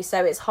the UK,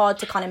 so it's hard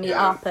to kind of meet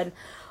up. And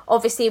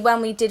obviously when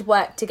we did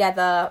work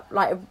together,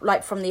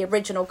 like from the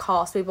original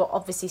cast, we were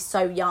obviously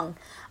so young.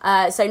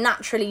 So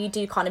naturally you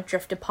do kind of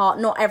drift apart.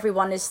 Not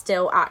everyone is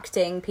still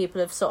acting.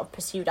 People have sort of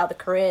pursued other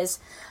careers.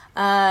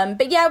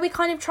 But yeah, we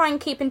kind of try and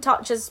keep in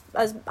touch as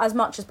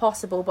much as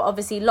possible. But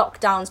obviously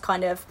lockdowns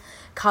kind of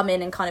come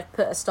in and kind of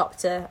put a stop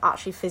to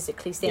actually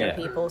physically seeing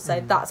people. So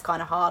that's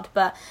kind of hard.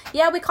 But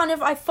yeah,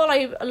 I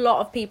follow a lot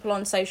of people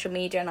on social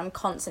media, and I'm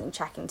constantly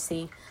checking to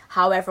see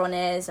how everyone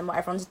is and what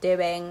everyone's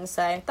doing.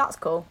 So that's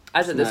cool.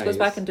 Actually, this goes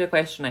Nice. back into a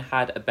question I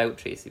had about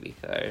Tracy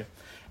Beaker.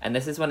 And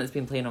this is one that's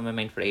been playing on my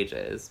mind for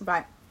ages.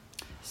 Right.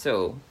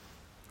 So,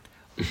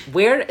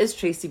 where is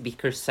Tracy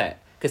Beaker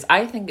set? Because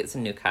I think it's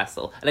in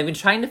Newcastle, and I've been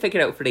trying to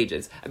figure it out for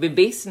ages. I've been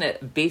basing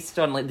it based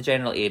on like the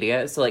general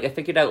area. So like I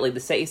figured out like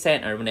the city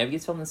centre. Whenever you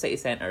film the city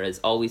centre,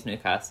 is always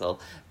Newcastle.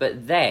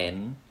 But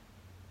then,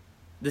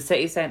 the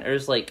city centre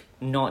is like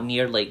not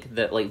near like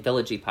the like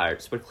villagey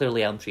parts where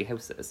clearly Elm Tree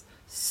House is.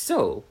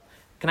 So,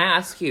 can I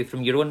ask you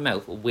from your own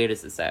mouth, where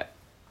is it set?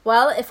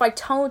 Well, if I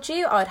told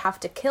you, I would have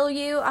to kill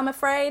you, I'm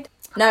afraid.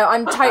 No,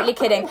 I'm totally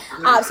kidding.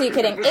 Absolutely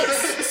kidding.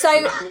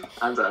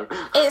 I'm down.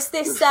 It's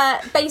this,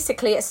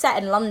 basically it's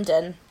set in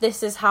London.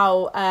 This is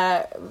how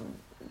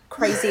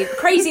crazy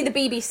the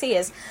BBC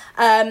is.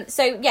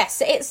 So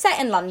yes, it's set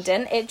in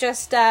London. It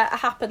just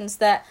happens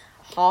that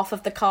half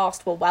of the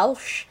cast were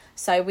Welsh.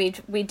 So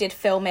we did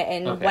film it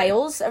in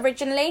Wales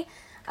originally.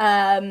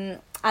 And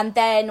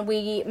then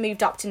we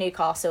moved up to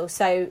Newcastle.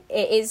 So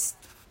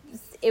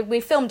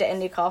we filmed it in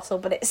Newcastle,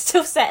 but it's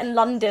still set in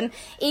London,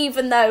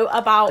 even though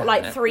about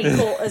like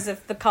 3/4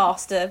 of the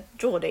cast are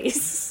Geordies.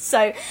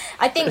 So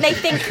I think they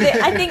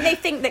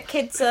think that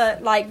kids are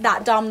like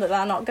that dumb that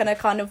they're not going to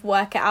kind of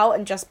work it out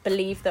and just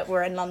believe that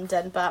we're in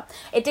London. But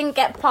it didn't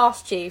get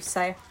past you,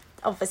 so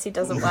obviously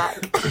doesn't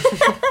work.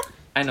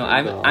 I know,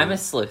 I'm a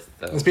sleuth,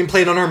 though. It's been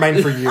playing on our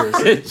mind for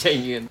years.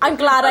 Genuine. I'm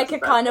glad I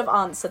could kind of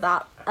answer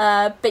that.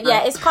 But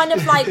yeah, it's kind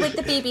of like with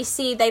the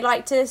BBC, they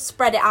like to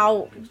spread it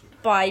out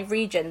by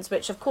regions,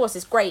 which of course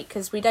is great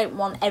because we don't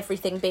want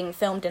everything being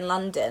filmed in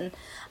London.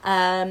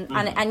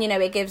 And you know,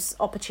 it gives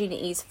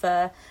opportunities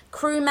for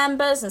crew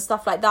members and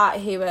stuff like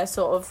that who are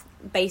sort of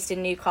based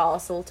in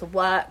Newcastle to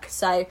work.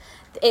 So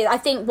I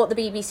think what the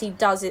BBC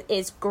does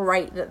is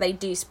great, that they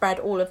do spread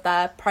all of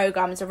their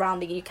programmes around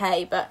the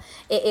UK, but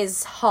it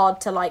is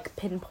hard to like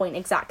pinpoint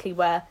exactly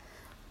where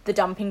the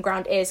dumping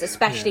ground is,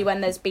 especially when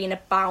there's been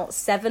about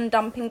 7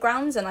 dumping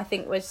grounds, and I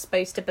think we're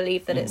supposed to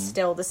believe that it's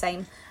still the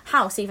same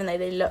house, even though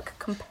they look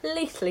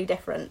completely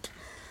different.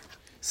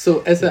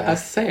 So is it a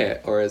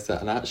set or is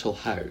it an actual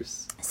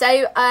house?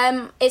 So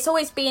it's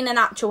always been an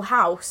actual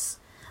house,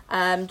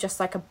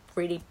 just like a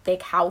really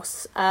big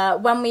house.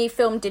 When we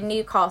filmed in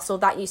Newcastle,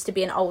 that used to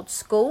be an old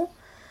school.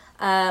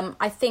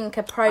 I think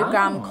a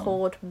programme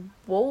called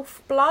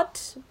Wolf Blood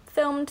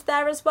filmed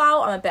there as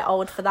well. I'm a bit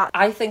old for that.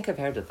 I think I've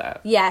heard of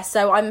that. Yeah,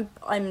 so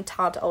I'm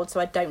tad old,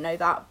 so I don't know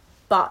that.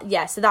 But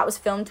yeah, so that was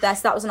filmed there.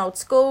 So that was an old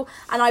school.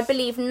 And I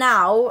believe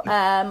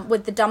now,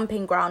 with the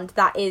dumping ground,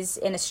 that is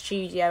in a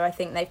studio. I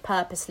think they've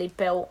purposely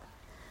built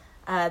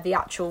the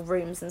actual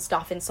rooms and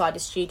stuff inside a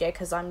studio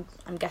because I'm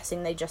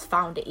guessing they just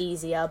found it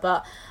easier.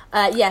 But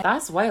yeah.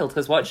 That's wild,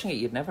 because watching it,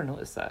 you'd never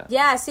notice that.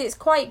 Yeah, so it's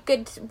quite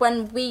good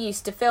when we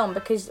used to film,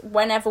 because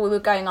whenever we were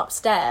going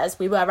upstairs,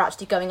 we were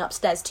actually going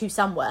upstairs to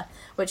somewhere,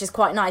 which is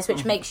quite nice,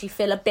 which makes you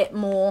feel a bit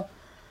more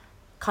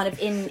kind of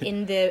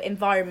in the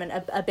environment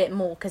a bit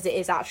more, because it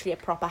is actually a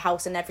proper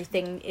house and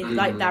everything is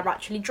like they're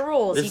actually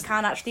drawers. You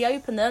can actually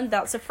open them.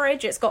 That's a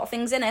fridge. It's got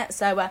things in it.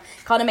 So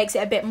kind of makes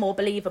it a bit more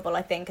believable,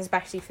 I think,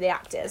 especially for the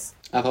actors.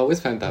 I've always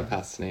found that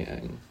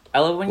fascinating. I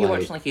love when you're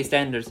watching like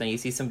EastEnders and you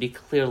see somebody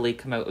clearly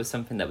come out of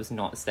something that was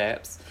not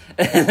steps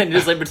and then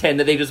just like pretend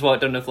that they just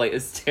walked down a flight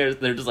of stairs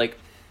and they're just like...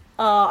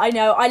 Oh, I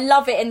know. I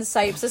love it in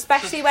soaps,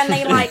 especially when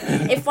they like,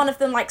 if one of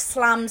them like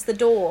slams the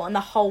door and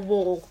the whole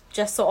wall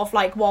just sort of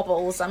like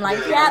wobbles. I'm like,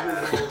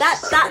 yeah,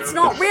 that's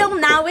not real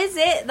now, is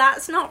it?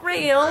 That's not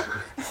real.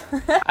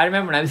 I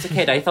remember when I was a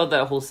kid, I thought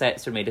that whole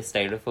sets were made of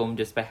styrofoam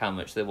just by how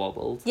much they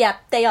wobbled. Yeah,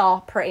 they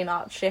are pretty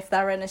much if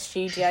they're in a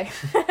studio.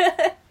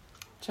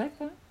 Check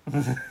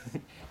that.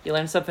 You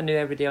learn something new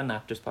every day on the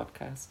Afters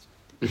podcast.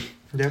 Yep,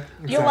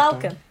 exactly. You're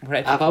welcome.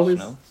 Right, I've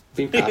always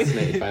been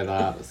fascinated by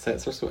that.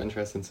 Sets are so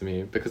interesting to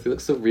me because they look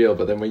so real,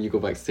 but then when you go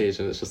backstage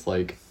and it's just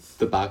like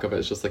the back of it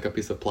is just like a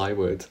piece of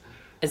plywood.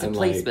 It's a and,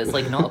 place, like... but it's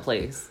like not a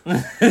place.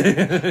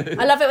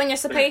 I love it when you're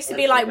supposed to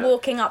be like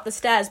walking up the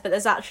stairs, but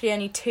there's actually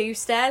only 2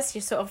 stairs.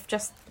 You're sort of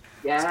just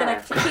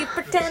gonna keep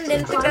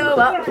pretending to go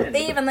up,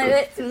 even though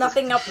it's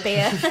nothing up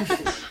there.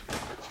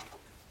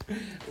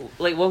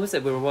 Like, what was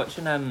it? We were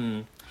watching,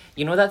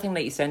 you know that thing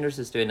that EastEnders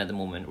is doing at the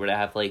moment, where they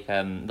have like,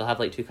 they'll have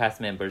like 2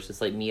 cast members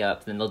just like meet up,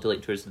 and then they'll do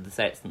like tours of the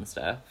sets and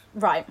stuff.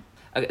 Right.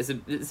 Okay, so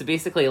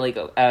basically, like,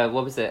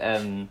 what was it?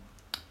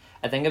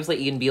 I think it was like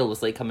Ian Beale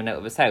was like coming out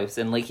of his house,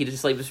 and like he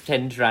just like was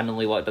pretending to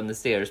randomly walk down the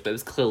stairs, but it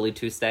was clearly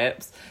 2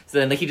 steps. So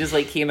then like he just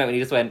like came out and he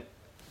just went,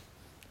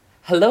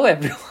 "Hello,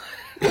 everyone."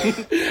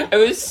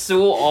 It was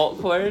so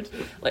awkward.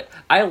 Like,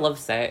 I love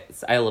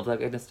sets. I love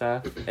that kind of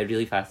stuff. It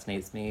really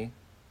fascinates me.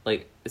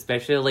 Like,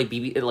 especially like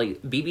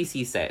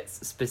BBC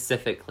sets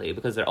specifically,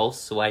 because they're all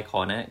so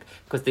iconic,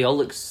 because they all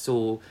look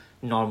so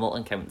normal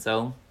and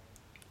council.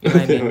 You know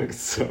what I mean? They look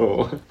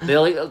so...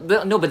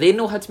 No, but they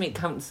know how to make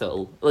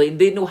council. Like,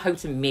 they know how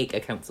to make a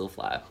council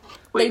flat.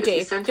 Wait, They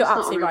is do. EastEnders You're not a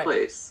absolutely real right.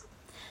 place?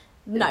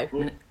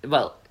 No.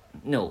 Well,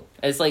 no.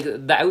 It's like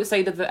the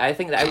outside of the... I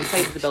think the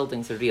outside of the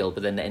buildings are real,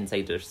 but then the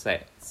inside are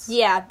sets.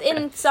 Yeah, the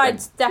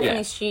inside's definitely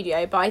Yeah.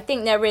 studio, but I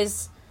think there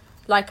is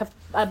like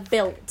a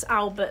built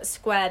Albert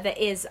Square that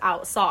is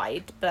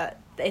outside, but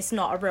it's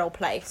not a real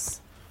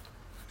place.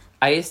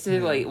 I used to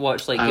like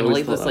watch like I you know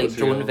always like thought those that like was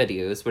drone real.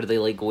 videos where they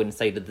like go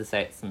inside of the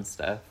sets and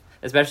stuff.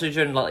 Especially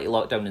during like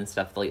lockdown and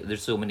stuff. Like,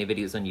 there's so many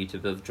videos on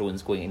YouTube of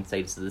drones going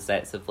inside to the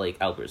sets of like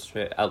Albert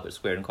Square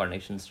and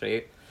Coronation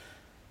Street.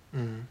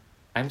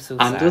 I'm so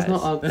sad. I'm just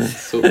not a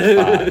soap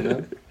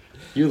fan.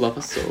 You love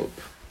a soap.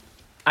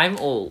 I'm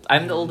old.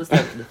 I'm the oldest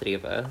out of the 3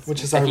 of us.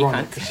 Which is If you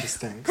ironic can't- because she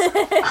stinks.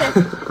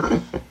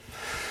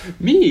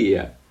 Me?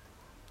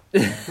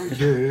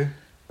 You.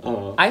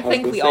 Oh, I was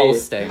think gonna we all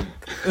say, stink.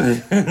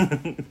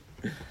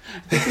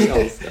 we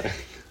all stink.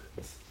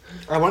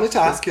 I wanted to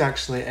ask you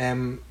actually,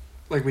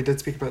 like we did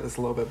speak about this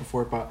a little bit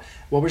before, but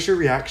what was your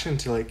reaction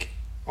to like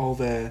all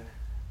the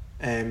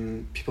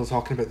people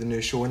talking about the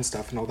new show and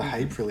stuff and all the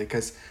hype really?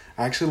 Because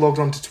I actually logged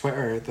onto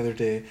Twitter the other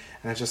day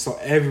and I just saw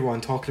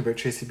everyone talking about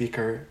Tracy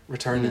Beaker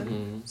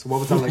returning. So what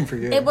was that like for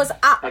you? It was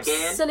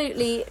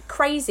absolutely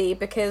crazy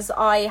because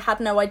I had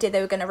no idea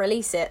they were going to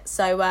release it.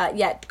 So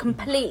yeah, it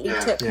completely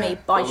took me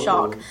by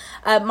shock.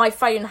 My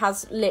phone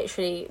has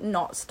literally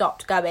not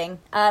stopped going.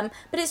 But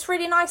it's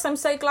really nice. I'm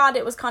so glad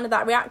it was kind of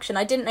that reaction.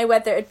 I didn't know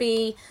whether it would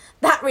be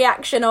that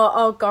reaction or,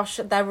 oh gosh,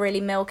 they're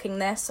really milking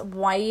this.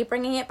 Why are you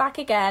bringing it back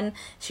again?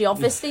 She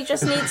obviously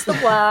just needs the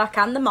work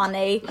and the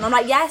money. And I'm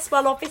like, yes,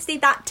 well, obviously obviously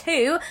that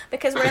too,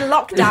 because we're in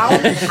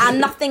lockdown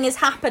and nothing is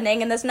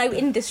happening and there's no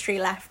industry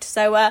left.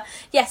 So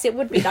yes, it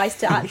would be nice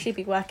to actually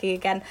be working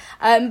again.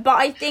 But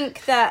I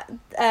think that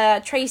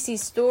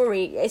Tracy's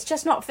story, it's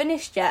just not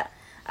finished yet.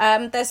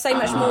 There's so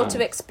much more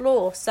to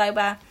explore.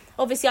 So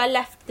obviously I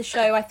left the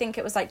show, I think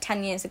it was like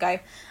 10 years ago.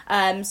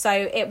 So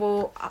it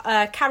will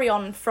carry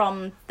on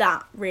from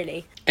that,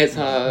 really. It's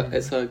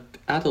a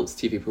adults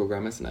TV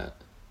program, isn't it?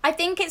 I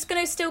think it's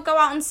going to still go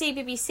out on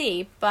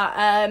CBBC,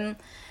 but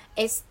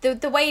it's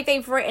the way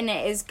they've written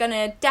it is going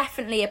to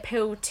definitely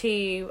appeal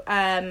to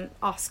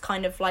us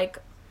kind of like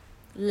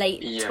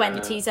late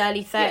 20s,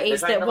 early 30s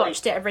that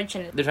watched it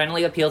originally. They're trying to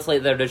like appeal to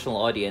like the original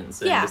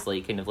audience and Yeah. just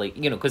like kind of like,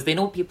 you know, because they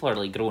know people are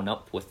like grown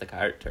up with the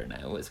character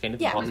now. It's kind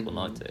of Yeah. impossible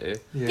not to.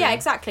 Yeah,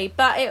 exactly.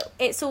 But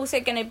it's also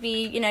going to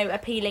be, you know,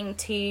 appealing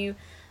to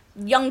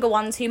younger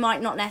ones who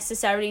might not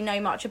necessarily know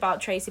much about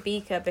Tracy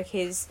Beaker,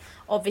 because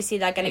obviously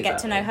they're going to get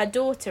to know her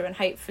daughter and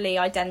hopefully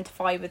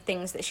identify with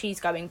things that she's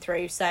going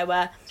through. So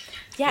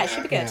yeah, it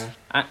should be good.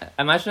 Yeah.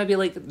 I imagine it'd be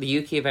like the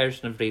UK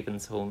version of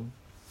Raven's Home.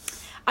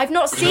 I've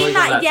not seen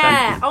that that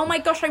yet. Oh my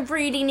gosh, I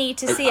really need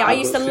to see it. I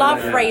used to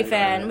love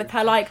Raven with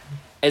her like.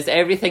 It's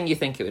everything you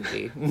think it would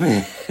be.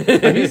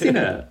 Have you seen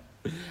it?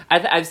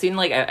 I've seen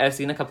like I've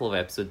seen a couple of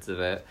episodes of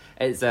it.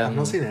 It's I've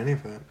not seen any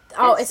of it.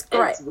 Oh, it's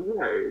great. It's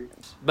weird.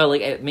 but like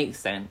it makes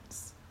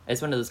sense.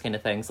 It's one of those kind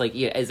of things. Like,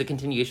 yeah, it's a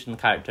continuation of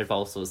the character, but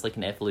also it's like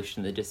an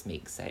evolution that just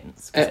makes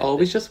sense. It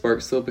always just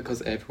works though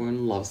because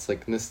everyone loves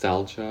like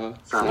nostalgia.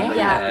 So, like,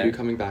 Yeah. you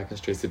coming back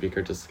as Tracy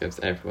Beaker just gives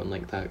everyone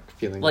like that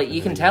feeling. like of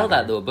you can being tell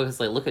that younger. though because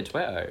like look at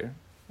Twitter.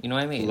 You know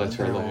what I mean?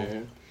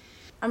 Literally.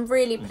 I'm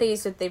really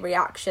pleased with the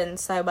reaction.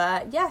 So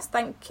yes,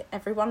 thank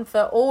everyone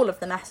for all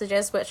of the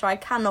messages, which I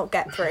cannot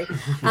get through.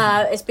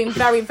 It's been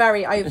very,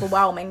 very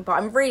overwhelming, but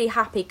I'm really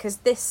happy because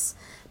this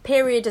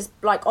period has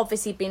like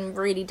obviously been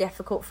really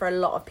difficult for a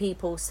lot of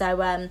people.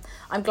 So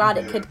I'm glad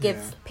it could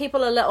give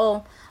people a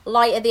little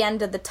light at the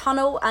end of the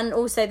tunnel, and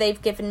also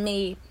they've given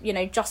me, you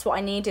know, just what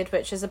I needed,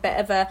 which is a bit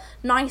of a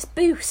nice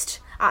boost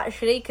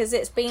actually, because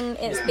it's been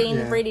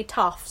really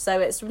tough. So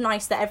it's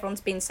nice that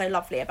everyone's been so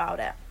lovely about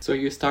it. So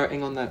you're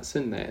starting on that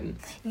soon then?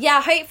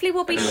 Yeah, hopefully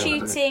we'll be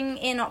shooting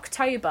in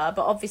October,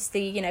 but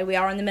obviously, you know, we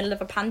are in the middle of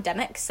a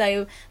pandemic,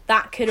 so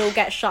that could all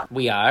get shut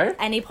We are. at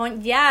any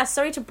point. Yeah,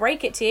 sorry to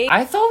break it to you.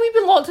 I thought we'd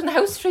been locked in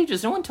house for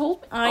ages. No one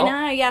told me. I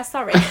know, yeah,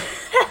 sorry.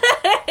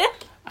 I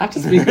have to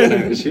speak on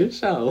it, shoot,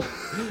 shall. So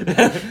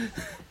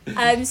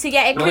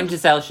yeah, it Knowing could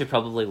Giselle, she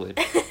probably would.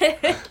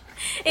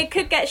 it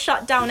could get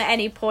shut down at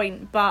any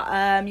point, but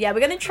yeah, we're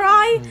gonna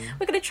try.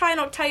 We're gonna try in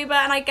October,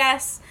 and I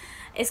guess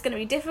it's gonna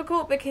be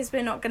difficult because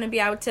we're not gonna be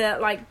able to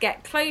like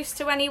get close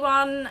to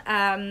anyone.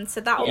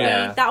 So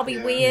that'll be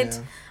weird.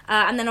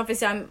 And then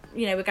obviously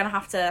we're gonna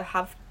have to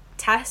have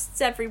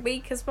tests every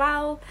week as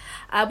well.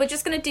 We're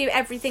just gonna do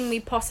everything we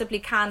possibly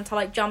can to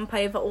like jump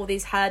over all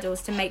these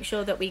hurdles to make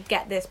sure that we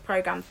get this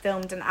program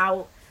filmed and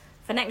out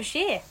for next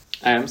year.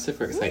 I am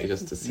super excited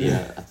just to see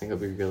it. I think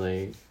it'll be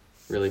really,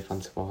 really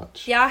fun to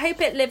watch. Yeah, I hope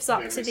it lives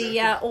up to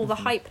the all the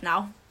hype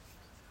now.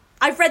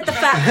 I've read the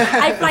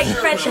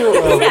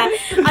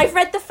I've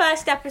read the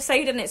first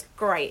episode and it's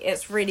great.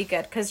 It's really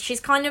good because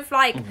she's kind of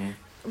like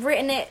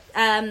written it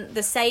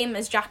the same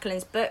as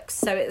Jacqueline's books,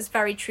 so it's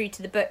very true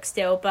to the book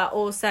still, but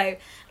also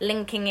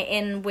linking it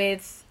in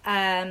with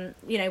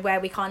where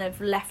we kind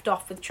of left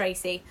off with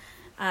Tracy.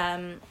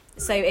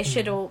 So it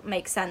should all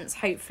make sense,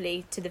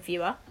 hopefully, to the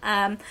viewer.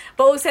 But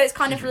also it's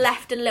kind of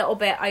left a little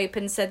bit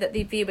open so that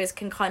the viewers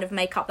can kind of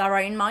make up their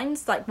own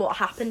minds, like what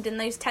happened in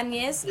those 10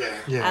 years.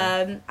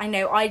 I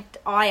know I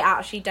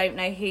actually don't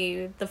know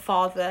who the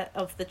father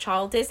of the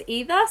child is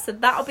either, so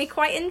that'll be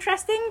quite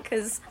interesting,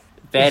 because...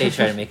 Very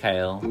Jeremy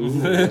Kyle.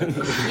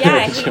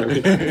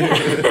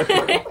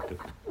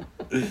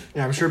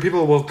 Yeah, I'm sure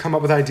people will come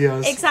up with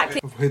ideas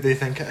Exactly. of who they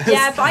think it is.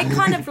 Yeah, but I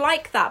kind of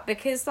like that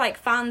because like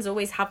fans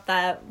always have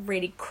their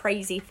really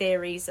crazy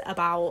theories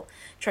about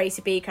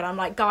Tracy Beaker, and I'm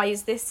like,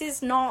 guys, this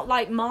is not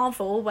like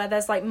Marvel where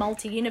there's like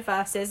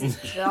multi-universes.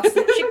 It's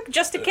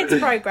just a kids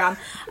program.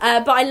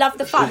 But I love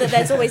the fact that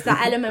there's always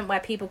that element where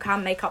people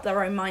can make up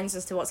their own minds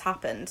as to what's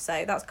happened.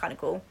 So that's kind of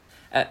cool.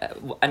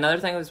 Another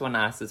thing I was want to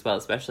ask as well,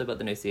 especially about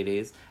the new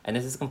series, and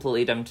this is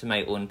completely down to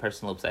my own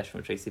personal obsession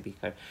with Tracy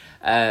Beaker.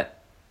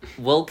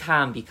 Will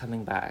Cam be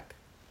coming back?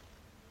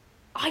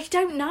 I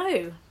don't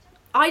know.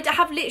 I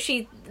have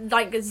literally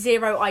like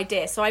zero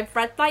idea. So I've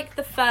read like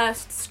the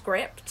first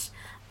script,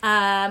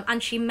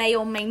 and she may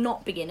or may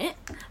not be in it.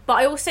 But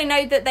I also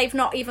know that they've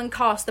not even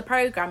cast the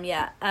program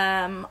yet.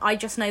 I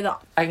just know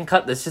that I can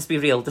cut this. Just be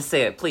real. Just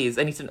say it, please.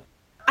 I need to know.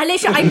 I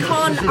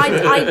can't.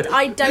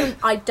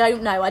 I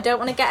don't know. I don't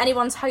want to get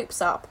anyone's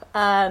hopes up.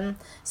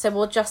 So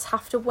we'll just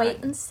have to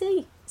wait and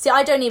see. See,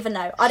 I don't even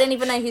know. I don't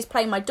even know who's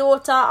playing my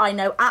daughter. I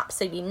know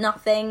absolutely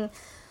nothing.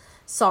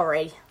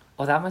 Sorry.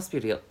 Oh, that must be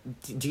real.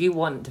 Do you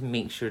want to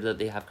make sure that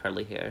they have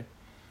curly hair?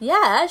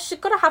 Yeah, she's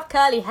got to have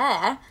curly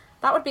hair.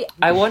 That would be...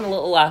 I want a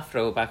little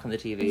afro back on the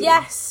TV.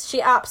 Yes,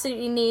 she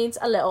absolutely needs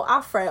a little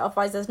afro.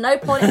 Otherwise, there's no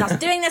point in us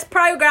doing this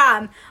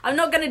programme. I'm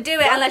not going to do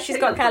it unless she's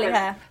got curly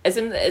hair.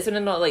 Isn't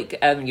it not like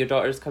your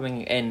daughter's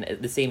coming in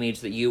at the same age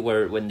that you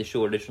were when the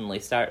show originally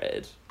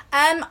started?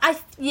 I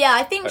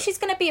think she's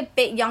going to be a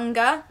bit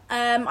younger.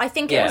 I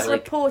think it was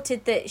like...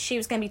 reported that she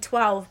was going to be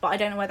 12, but I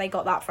don't know where they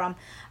got that from.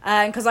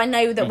 Because I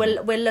know that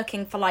we're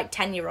looking for like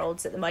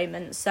 10-year-olds at the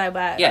moment. So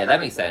yeah, that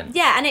makes sense.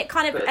 Yeah, and it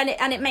kind of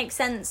and it makes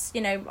sense.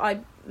 You know,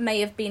 I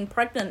may have been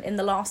pregnant in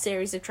the last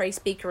series of Trace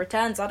Beaker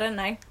Returns. I don't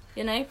know.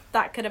 You know,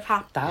 that could have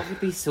happened. That would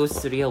be so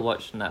surreal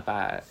watching that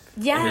back.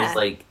 Yeah, and it's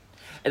like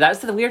that's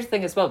the weird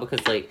thing as well,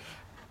 because like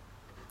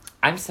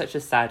I'm such a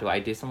sado. I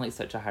do sound like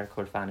such a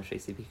hardcore fan of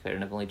Tracy Beaker,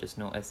 and I've only just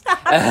noticed.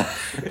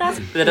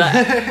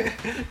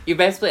 You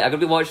best believe I'm gonna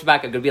be watching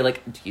back. I'm gonna be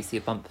like, do you see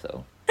a bump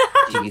though?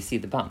 Do you see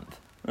the bump?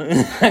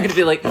 I'm gonna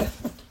be like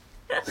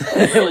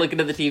looking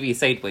at the TV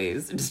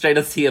sideways, just trying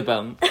to see a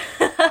bump.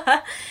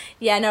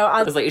 Yeah, no,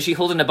 I was like, is she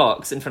holding a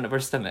box in front of her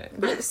stomach?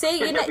 See,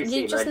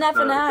 you just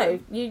never know.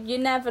 You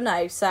never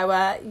know. So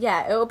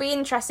yeah, it will be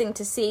interesting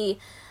to see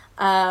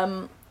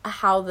how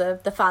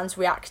the fans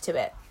react to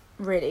it.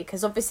 Really,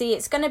 because obviously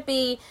it's going to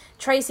be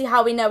Tracy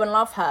how we know and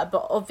love her,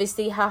 but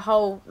obviously her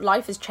whole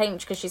life has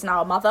changed because she's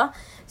now a mother.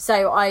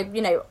 So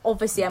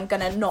obviously I'm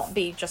going to not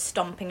be just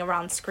stomping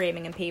around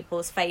screaming in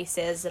people's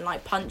faces and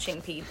like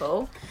punching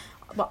people.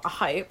 Well, I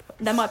hope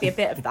there might be a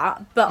bit of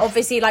that, but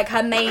obviously like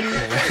her main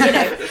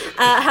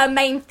her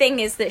main thing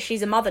is that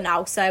she's a mother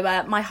now. So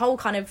my whole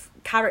kind of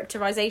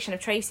characterization of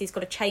Tracy's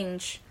got to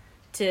change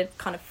to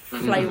kind of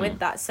flow with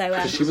that.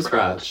 So she was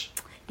scratch.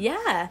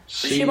 Yeah,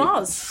 she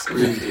was.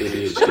 Screamed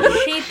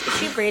ADHD.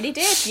 She really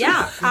did,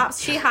 yeah.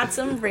 She had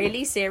some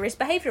really serious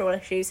behavioural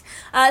issues.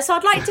 So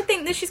I'd like to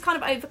think that she's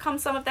kind of overcome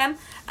some of them.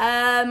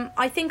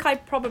 I think I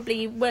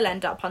probably will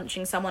end up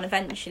punching someone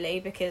eventually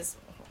because,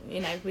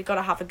 you know, we've got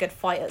to have a good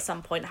fight at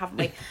some point, haven't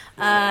we?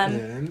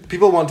 Yeah,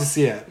 people want to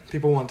see it.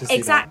 People want to see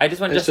exactly. I just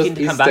want Justine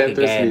to come back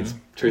again.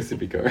 Tracy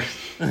Beaker.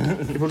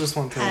 People just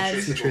want to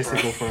see Tracy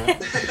go for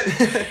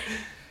it.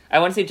 I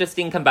want to see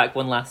Justine come back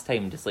one last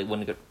time, just like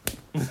one good...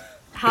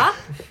 Huh?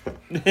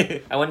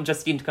 I want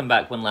Justine to come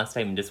back one last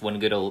time and just one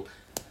good old...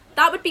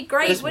 That would be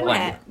great, just wouldn't one.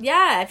 it?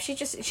 Yeah, if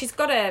she's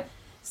got to...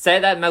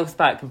 Set that mouth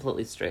back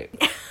completely straight.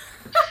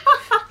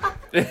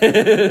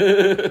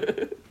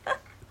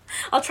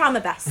 I'll try my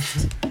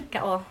best.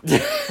 Get all...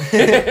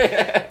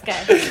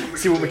 Okay.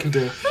 See what we can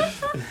do.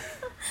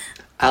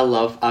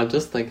 I'm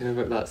just thinking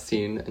about that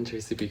scene in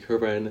Tracy Beaker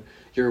when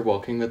you're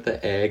walking with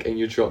the egg and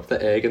you drop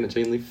the egg and it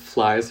genuinely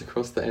flies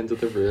across the end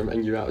of the room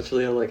and you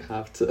actually like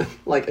have to,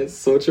 like, it's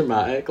so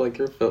dramatic, like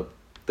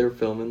they're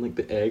filming like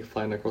the egg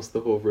flying across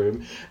the whole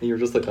room and you're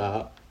just like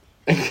that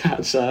and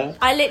catch that.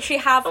 I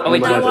literally have my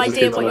God, no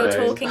idea what you're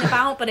hilarious. talking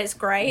about, but it's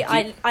great.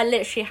 I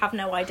literally have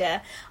no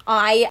idea.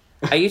 Are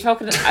you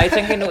talking... I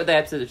think I know what the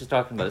episode that you're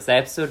talking about. It's the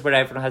episode where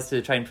everyone has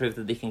to try and prove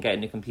that they can get a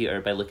new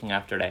computer by looking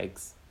after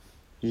eggs.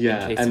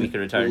 Yeah, Tracy and Beaker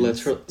Returns.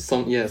 literally,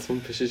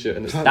 someone pushes you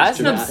and it's That's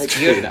the most an dramatic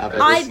obscure... thing I've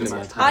ever seen in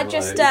my entire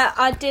life.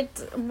 I did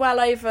well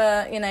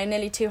over,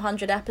 nearly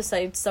 200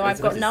 episodes, so I've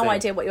got no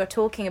idea what you're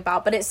talking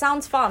about, but it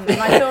sounds fun, and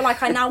I feel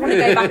like I now want to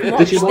go back and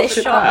watch you watch this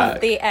it shot back?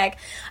 of the egg.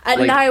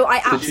 Like, no,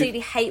 I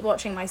absolutely hate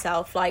watching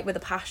myself, like, with a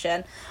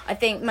passion. I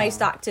think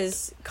most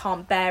actors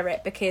can't bear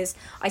it, because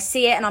I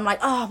see it and I'm like,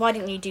 oh, why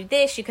didn't you do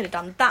this? You could have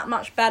done that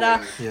much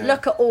better. Yeah.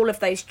 Look at all of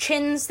those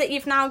chins that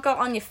you've now got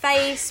on your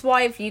face.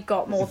 Why have you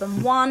got more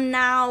than one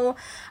now? So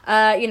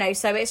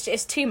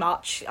it's too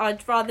much.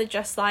 I'd rather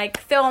just like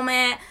film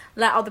it,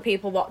 let other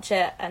people watch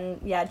it,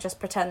 and just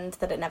pretend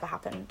that it never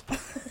happened.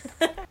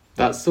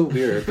 That's so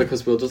weird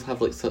because we'll just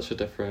have like such a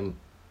different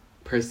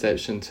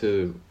perception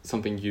to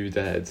something you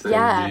did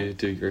than you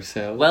do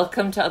yourself.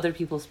 Welcome to other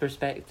people's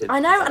perspectives.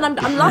 I know, and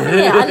I'm loving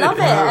it. I love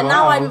it, and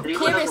now Wow. I'm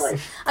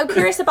curious. I'm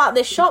curious about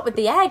this shot with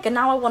the egg, and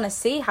now I want to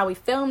see how we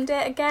filmed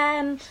it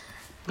again.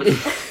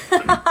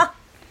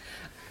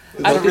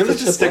 It's a really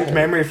distinct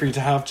memory for you to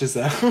have,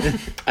 Giselle.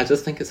 I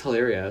just think it's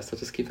hilarious. I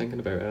just keep thinking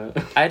about it.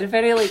 I had a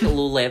very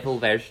low level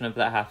version of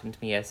that happen to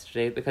me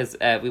yesterday because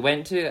we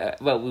went to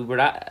we were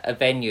at a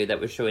venue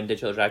that was showing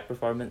digital drag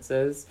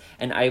performances,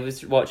 and I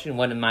was watching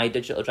one of my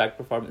digital drag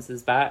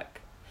performances back,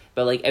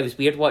 but it was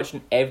weird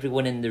watching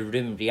everyone in the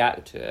room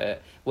react to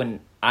it when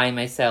I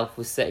myself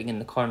was sitting in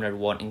the corner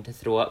wanting to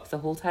throw up the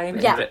whole time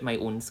and rip my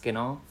own skin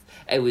off.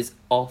 It was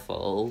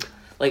awful.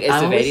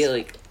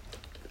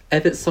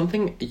 If it's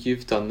something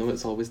you've done though,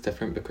 it's always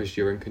different because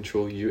you're in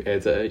control. You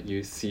edit it,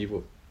 you see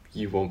what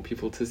you want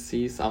people to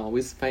see. So I'm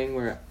always fine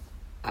where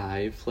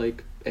I've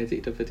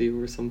edited a video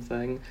or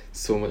something.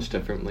 So much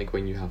different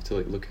when you have to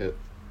look at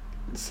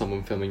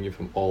someone filming you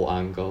from all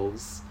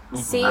angles.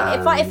 See,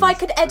 if I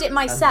could edit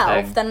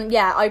myself, then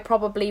I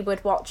probably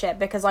would watch it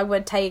because I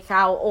would take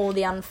out all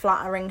the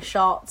unflattering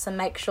shots and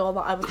make sure that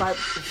I was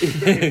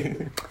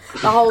the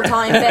whole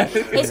time. But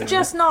it's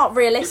just not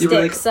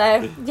realistic.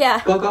 So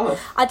Bug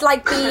off. I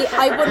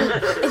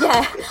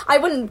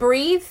wouldn't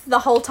breathe the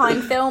whole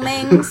time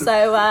filming.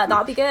 So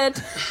that'd be good.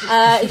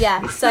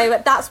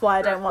 So that's why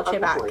I don't watch it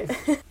back.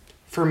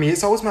 For me,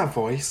 it's always my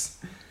voice.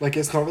 Like,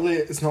 it's not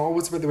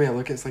always about the way I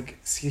look. It's like,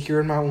 see,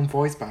 hearing my own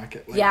voice back,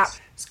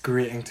 it's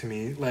grating to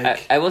me.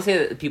 Like, I will say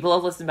that people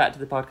have listened back to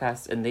the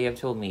podcast and they have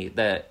told me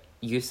that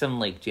you sound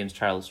like James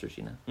Charles,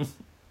 Regina.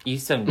 You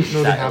sound no, they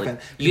exactly haven't.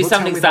 like, you People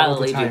sound tell me that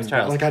all exactly the like James time,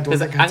 Charles. but, like, I don't 'Cause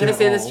think I I'm do going to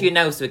say at this all. to you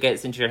now so it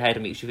gets into your head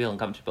and makes you feel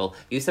uncomfortable.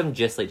 You sound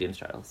just like James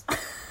Charles.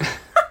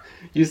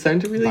 You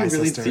sound really, My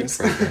really sisters.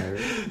 deep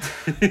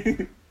right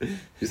now.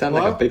 You sound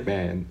like a What? big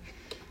man.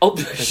 Oh,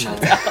 Big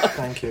shut man. up.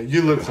 Thank you.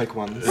 You look like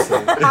one.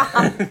 So.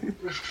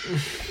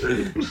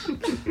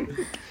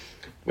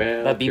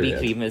 Well, That BB period.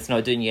 cream is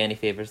not doing you any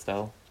favours,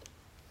 though.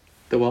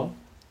 The what?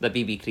 That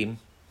BB cream.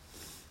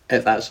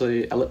 It's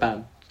actually a lip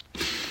balm.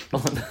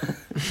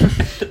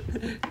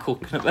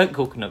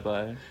 Coconut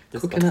butter.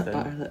 Disgusting. Coconut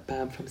butter lip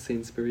balm from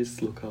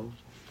Sainsbury's local.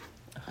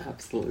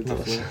 Absolutely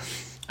Lovely.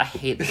 delicious. I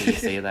hate that you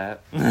say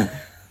that.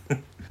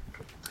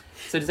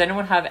 So does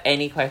anyone have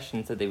any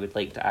questions that they would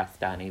like to ask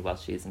Danny while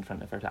she's in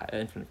front of her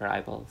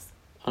eyeballs?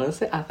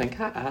 Honestly, I think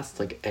I asked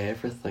like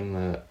everything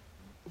that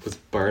was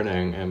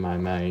burning in my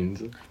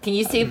mind. Can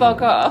you say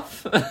bog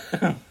off?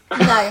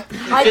 No,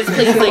 Just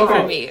please like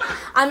for me.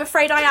 I'm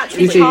afraid I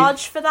actually Easy.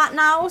 charge for that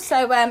now.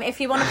 So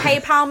if you want to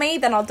PayPal me,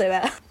 then I'll do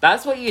it.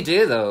 That's what you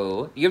do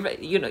though. You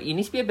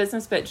need to be a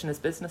business bitch in this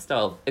business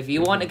style. If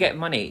you want to get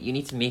money, you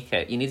need to make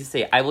it. You need to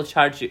say, I will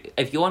charge you.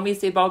 If you want me to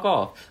say bog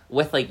off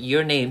with like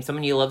your name,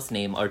 someone you love's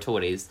name, or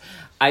Tories,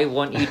 I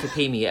want you to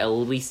pay me at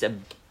least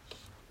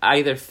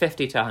either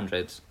 50 to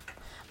 100.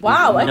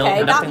 Wow, No, okay,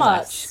 that nothing much.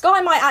 less. God,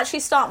 I might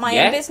actually start my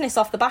Yeah. own business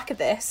off the back of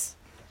this.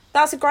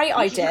 That's a great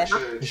idea.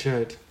 You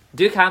should.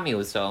 Do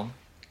cameos though.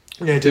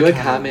 Yeah, Do a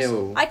cameos.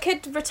 cameo. I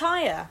could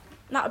retire.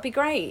 That would be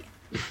great.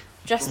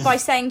 Just by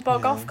saying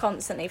bog off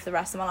constantly for the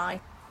rest of my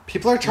life.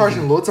 People are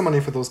charging loads of money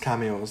for those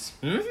cameos.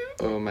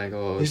 Oh my You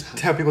gosh. should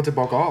tell people to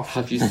bog off.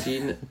 Have you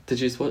seen? Did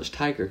you watch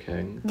Tiger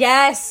King?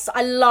 Yes,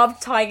 I love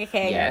Tiger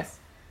King. Yes.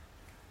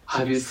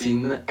 Have you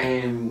seen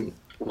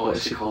what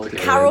is she called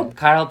again?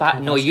 Carol-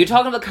 No, you're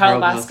talking about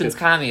Carol Carol Baskin's Baskin.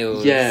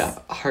 cameos. Yeah,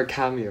 her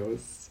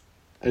cameos.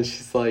 And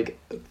she's like,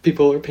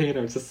 people are paying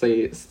her to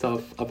say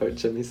stuff about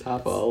Jimmy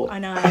Savile. I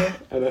know.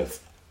 And it's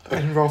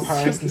And Rolf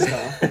Harris and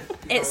stuff.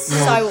 It's so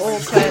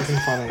It's awkward. fucking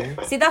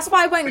funny. See, that's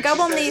why I won't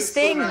go on these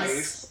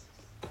things.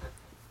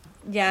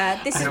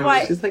 Yeah, this is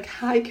why. she's like,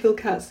 hi, cool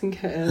cats and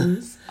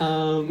kittens.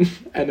 And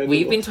then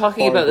We've been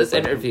talking about this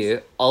horrible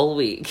interview all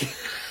week.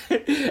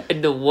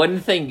 And the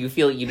one thing you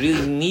feel you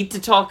really need to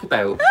talk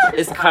about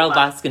is Carol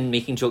Baskin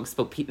making jokes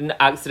about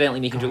accidentally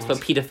making jokes about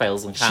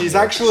pedophiles on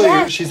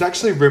camera. She's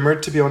actually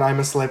rumoured to be on I'm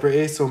a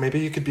Celebrity, so maybe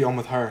you could be on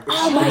with her.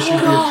 Oh my Maybe she'd be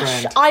your gosh,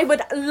 friend. I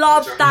would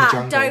love that.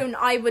 jungle. Don't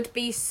I would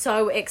be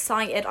so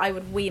excited. I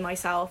would wee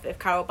myself if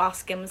Carol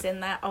Baskin was in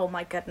there. Oh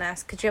my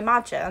goodness, could you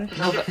imagine?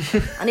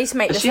 I need to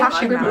make Is this she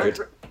actually happen now. rumoured?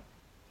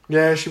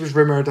 Yeah, she was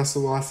rumoured. That's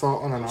what I saw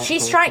on an article. She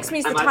strikes me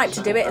as the type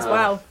to do it as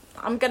well.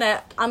 I'm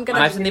gonna.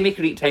 Imagine they make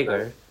her eat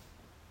tiger.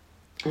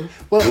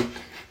 Well,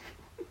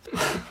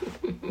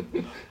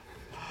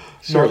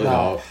 Surely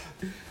Not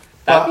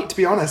not. but to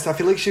be honest, I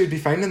feel like she would be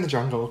fine in the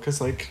jungle because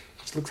like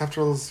she looks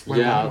after all those white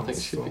Yeah, I animals, think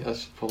she'd so. be. I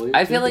should probably.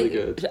 I feel really like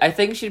good. I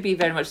think she'd be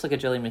very much like a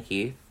Gillian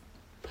McKeith.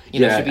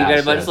 You know, she'd be very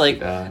actually, much I see like,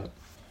 that.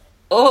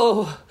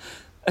 oh,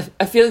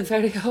 I feel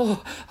very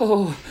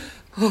oh.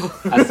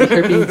 I see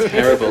her being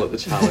terrible at the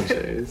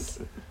challenges.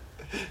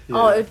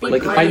 Oh, it would be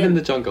Like, find in brilliant.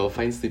 the jungle,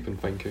 find sleeping,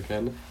 find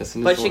cooking. As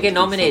soon as But I she want get to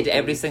do nominated something.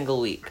 every single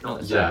week. No,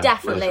 Yeah.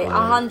 Definitely, literally.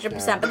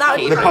 100%. But that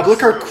The would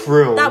public are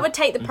cruel. that would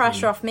take the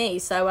pressure off me.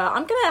 So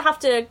I'm gonna have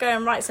to go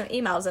and write some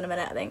emails in a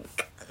minute. I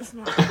think.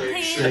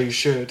 Yeah, you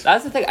should.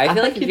 That's the thing. I I feel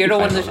think like if you'd you're be the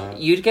one fine that on that.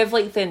 you'd give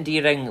like the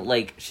endearing,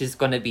 like she's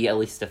gonna be at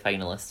least a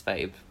finalist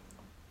vibe,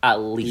 at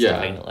least Yeah.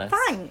 a finalist.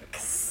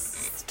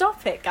 Thanks.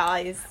 Stop it,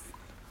 guys.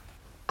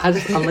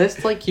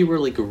 Unless like you were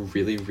like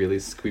really really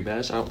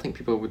squeamish, I don't think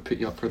people would put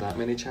you up for that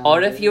many challenges.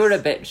 Or if you were a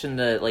bitch in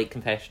the like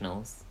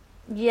confessionals.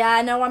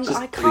 Yeah, no, Just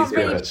I please can't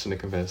be a really. bitch in the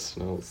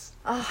confessionals.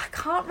 Oh, I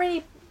can't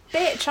really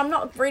bitch. I'm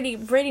not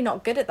really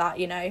not good at that.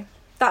 You know.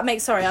 That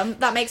makes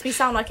me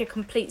sound like a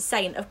complete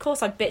saint. Of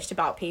course, I've bitched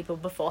about people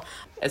before.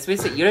 It's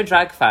basically you're a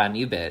drag fan,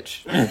 you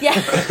bitch. Yeah.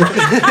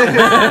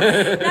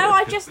 No,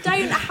 I just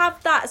don't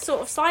have that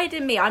sort of side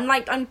in me. I'm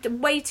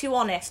way too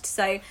honest.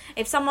 So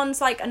if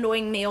someone's like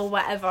annoying me or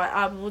whatever,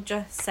 I will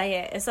just say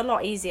it. It's a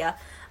lot easier.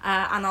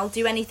 And I'll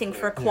do anything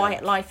for a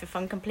quiet life if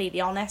I'm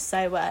completely honest.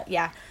 So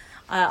yeah,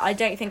 I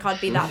don't think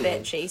I'd be that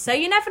bitchy. So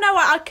you never know.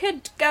 I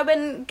could go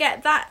and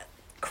get that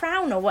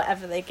crown or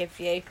whatever they give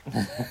you.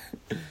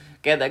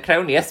 Get that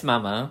crown, yes,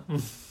 mama.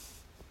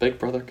 Big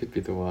Brother could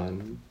be the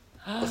one.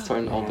 Let's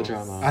turn all the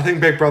drama. I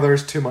think Big Brother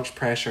is too much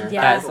pressure.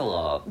 Yeah. That's a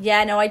lot.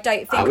 Yeah, no, I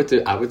don't think. I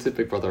would do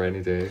Big Brother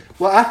any day.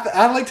 Well,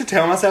 I like to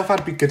tell myself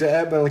I'd be good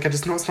at it, but like I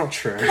just know it's not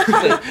true.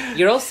 Wait,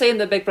 you're all saying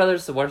that Big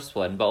Brother's the worst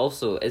one, but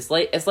also it's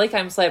like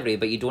I'm Celebrity,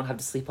 but you don't have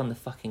to sleep on the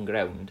fucking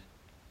ground,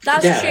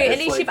 That's Yeah, true. At it's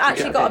least like you've you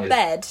actually get got a a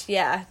bed. bed.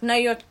 Yeah. No,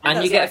 you're. and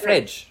that's you get a right.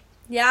 fridge.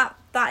 Yeah,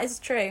 that is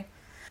true.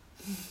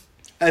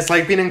 It's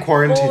like being in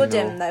quarantine.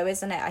 Boredom, though. though,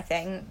 isn't it? I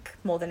think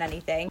more than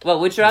anything. Well,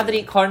 would you rather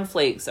eat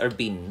cornflakes or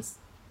beans?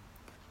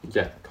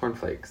 Yeah,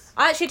 cornflakes.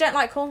 I actually don't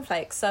like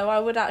cornflakes, so I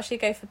would actually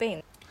go for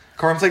beans.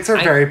 Cornflakes are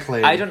very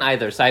plain. I don't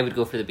either, so I would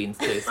go for the beans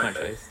too. Smart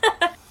choice.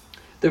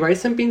 The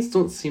rice and beans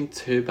don't seem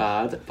too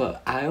bad,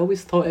 but I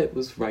always thought it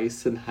was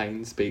rice and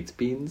Heinz baked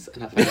beans,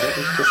 and I found it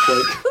was just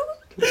like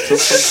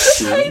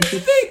just like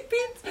beans. Baked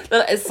beans.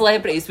 As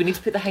celebrities, we need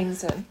to put the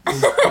Heinz in.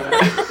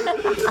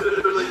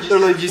 They're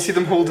like, you see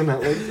them holding it,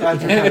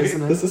 like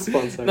advertising This it. is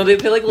sponsored. No, they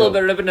put like a little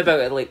bit of ribbon about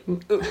it, like.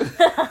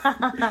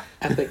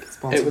 I think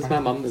Sponsored it was by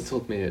my mum that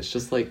told me it's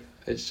just like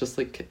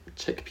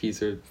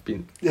chickpeas or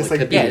bean. Yes, like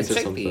like kidney Yeah, beans it's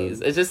or something.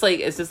 chickpeas.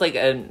 It's just like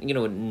a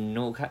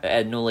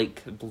no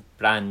like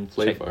brand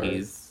Flavour.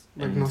 chickpeas.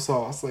 Like no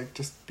sauce, like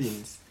just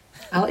beans.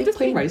 I like Just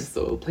plain beans. rice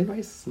though. Plain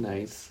rice is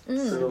nice.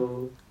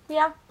 So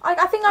Yeah,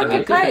 I think I I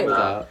could could have cope.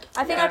 that.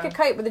 I think I could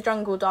cope with the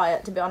jungle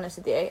diet, to be honest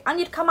with you. And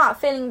you'd come out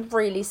feeling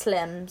really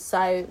slim,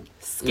 so...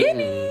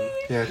 Skinny.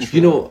 Yeah, true.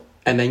 You know,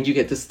 and then you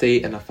get to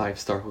stay in a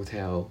 5-star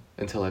hotel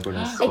until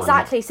everyone else.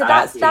 Exactly, so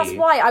That's that's tea.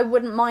 why I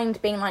wouldn't mind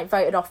being, like,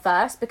 voted off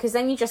first, because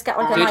then you just get,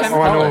 like, a Do nice... Jim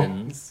Oh, I know.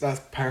 Collins. That's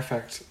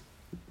perfect.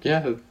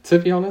 Yeah, to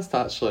be honest,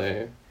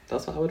 actually,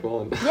 that's what I would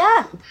want.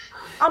 Yeah,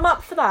 I'm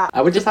up for that.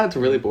 I would just act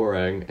really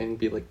boring and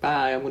be like,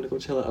 bye, I'm gonna go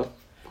chill at a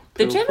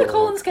Did pool Gemma for a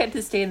Collins walk." get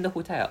to stay in the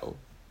hotel?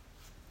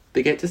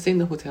 They get to stay in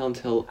the hotel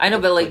until I know,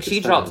 but like it's she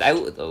dropped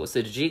finished. out though.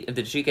 So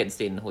did she get to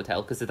stay in the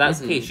hotel? Because if that's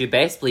the case, you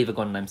best believe a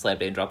Gone I'm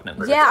Celebrity and dropping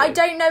out. Yeah, I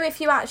don't know if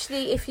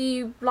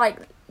you like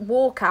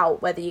walk out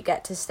whether you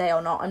get to stay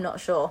or not. I'm not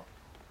sure.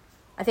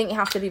 I think you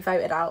have to be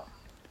voted out.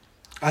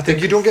 I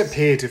think you don't get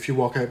paid if you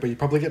walk out, but you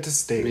probably get to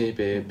stay.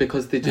 Maybe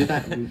because they do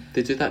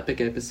that big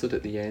episode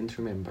at the end.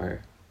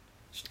 Remember?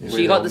 She Where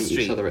they got all the meet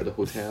street. each other at the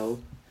hotel.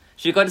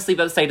 She got to sleep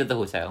outside of the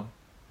hotel.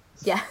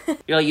 Yeah.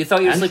 You're like, you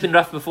thought you were And- sleeping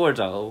rough before,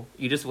 doll.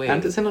 You just wait.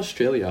 And it's in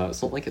Australia.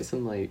 It's not like it's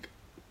in like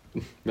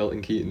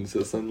Milton Keynes.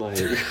 It's in like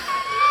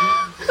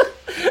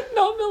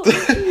Not Milton.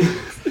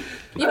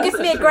 You've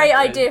given me a great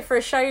idea for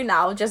a show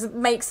now. Just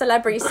make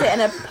celebrities sit in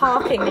a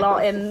parking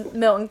lot in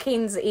Milton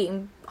Keynes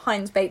eating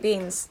Heinz baked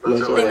beans. I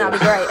think that'd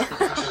be great.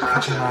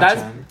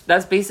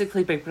 That's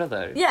basically Big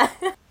Brother. Yeah.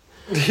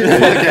 Yeah, I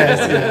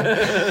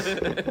guess,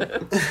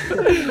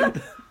 yeah.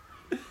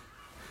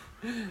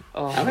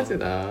 Oh. I would do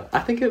that. I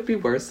think it'd be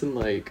worse than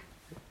like.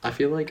 I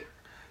feel like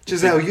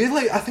Giselle,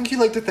 I think you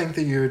like to think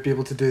that you would be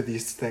able to do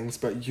these things,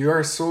 but you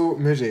are so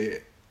moody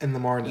in the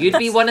morning. You'd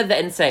be one of the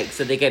insects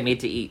that they get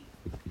made to eat.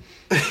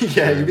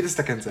 Yeah, you'd be the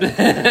stick insect.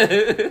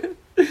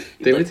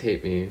 they would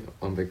hate me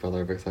on Big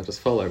Brother because I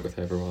just fall out with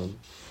everyone.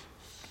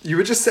 You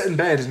would just sit in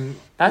bed and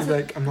That's be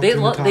like, I'm not they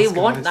doing the they task,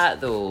 want guys.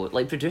 that though.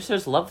 Like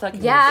producers love that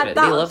kind Yeah, of shit.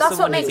 They love that's what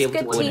someone makes who's able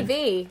good to go in.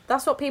 TV.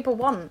 That's what people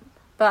want.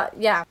 But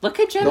yeah. Look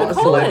at Gemma Not a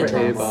celebrity,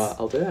 Collins. but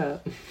I'll do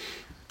it.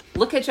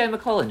 Look at Gemma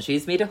Collins.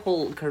 She's made a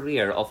whole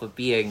career off of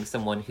being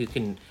someone who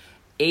can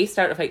A,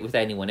 start a fight with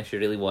anyone if she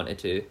really wanted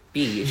to.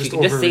 B, she Just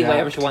can just say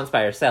whatever overreact. she wants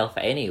by herself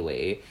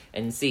anyway.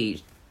 And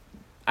C,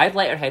 I'd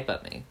let her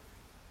headbutt me.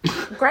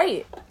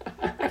 Great.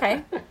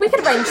 Okay. We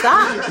could arrange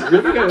that.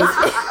 Really good.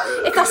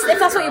 If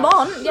that's what you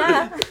want,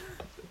 yeah.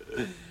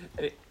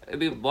 It'd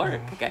be work,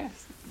 I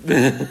guess.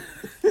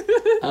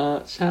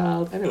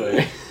 Child.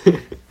 Anyway,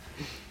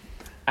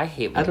 I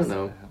hate I don't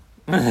know.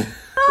 myself.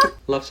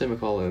 Love Gemma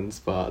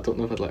Collins, but I don't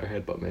know if I'd let her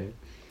headbutt me.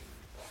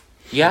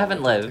 You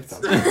haven't lived.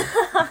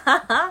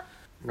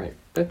 Right,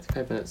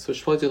 55 minutes. So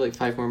should we do like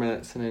 5 more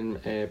minutes and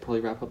then probably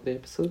wrap up the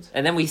episode?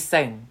 And then we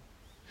sing.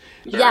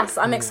 Yes,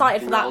 I'm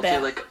excited for that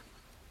bit.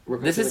 We're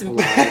gonna This do, is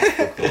like, a live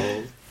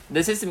vocal.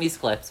 This is a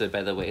musical episode,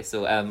 by the way.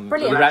 So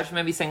Brilliant. we're actually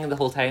maybe singing the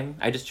whole time.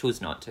 I just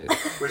chose not to.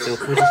 We just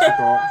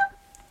forgot.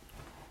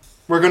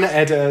 We're gonna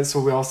edit it so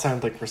we all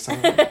sound like we're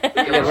singing.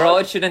 Yeah, we're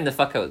all tuning the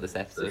fuck out of this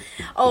episode.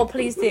 Oh,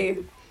 please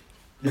do.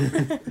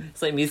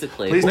 It's like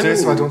musically. Please do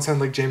so I No. don't sound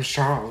like James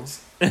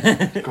Charles.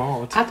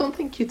 God. I don't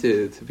think you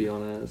do, to be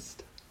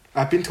honest.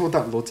 I've been told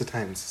that loads of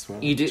times as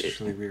well. You do- Which is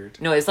really weird.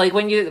 No, it's like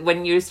when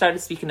you started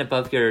speaking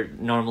above your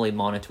normally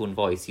monotone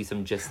voice, you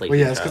sound just like. Well,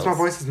 yeah, James it's because my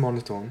Charles. voice is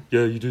monotone.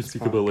 Yeah, you do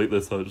speak a bit like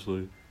this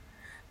actually.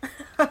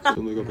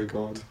 Oh my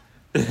god.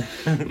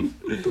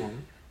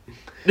 Don't.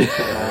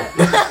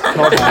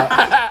 Not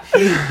that.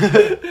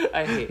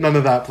 I hate. None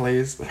of that,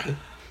 please. So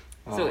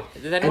Oh.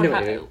 does anyone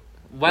Anyway. have?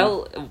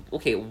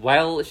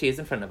 While she is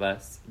in front of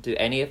us, do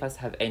any of us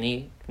have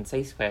any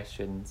concise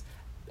questions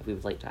that we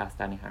would like to ask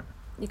Danny Harmer?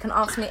 You can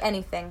ask me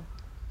anything.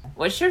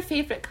 What's your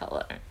favorite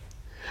color?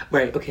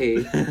 Right,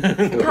 okay.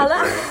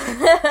 Colour?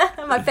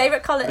 My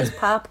favourite colour is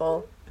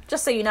purple.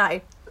 Just so you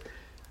know.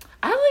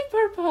 I like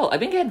purple. I've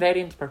been getting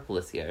very into purple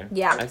this year.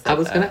 Yeah. I've said I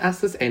was that. gonna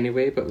ask this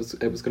anyway, but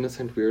it was gonna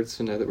sound weird,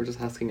 so now that we're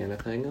just asking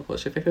anything,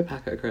 what's your favourite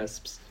packet of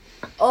crisps?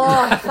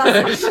 Oh,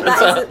 that is a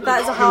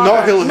hard Not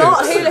one. hula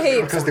Not hoops, hula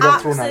hoops. because they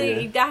got thrown at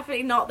Absolutely, you.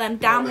 definitely not them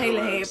damn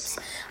hula hoops.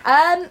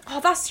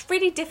 That's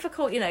really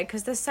difficult,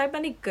 because there's so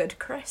many good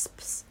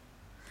crisps.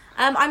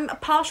 I'm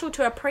partial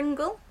to a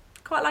Pringle.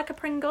 Quite like a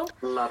Pringle.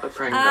 Love a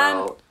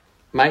Pringle.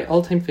 My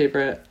all-time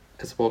favourite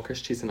is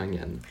Walker's cheese and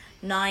onion.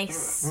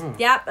 Nice.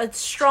 Yep, a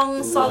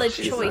strong, solid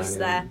cheese choice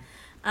onion.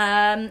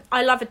 there.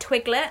 I love a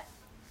Twiglet.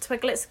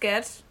 Twiglet's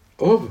good.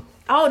 Oh,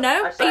 Oh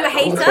no, are you a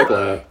hater?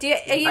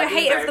 Twiglet. Are you a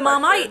hater of the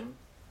Marmite?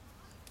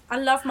 I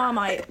love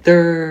Marmite.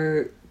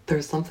 There's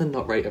something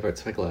not right about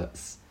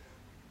Twiglets.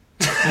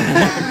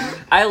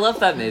 I love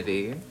that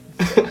movie.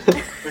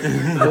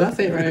 Did I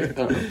say it right?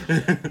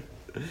 Oh.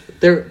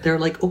 They're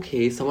like,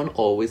 okay, someone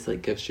always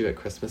like gives you at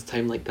Christmas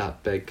time like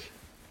that big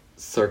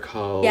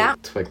circle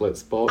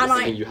Twiglets box,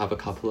 and you have a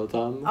couple of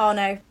them. Oh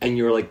no. And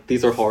you're like,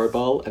 these are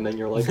horrible, and then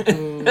you're like, but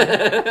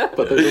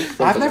they're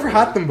just I've never something.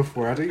 had them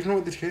before. I don't even know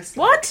what they taste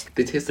like. What?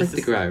 They taste like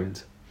the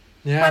ground.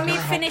 Yeah. When I've we've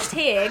never had finished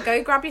here,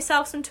 go grab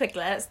yourself some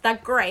Twiglets. They're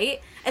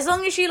great. As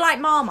long as you like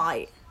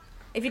Marmite.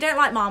 If you don't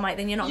like Marmite,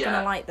 then you're not going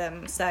to like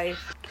them, so...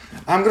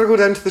 I'm going to go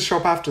down to the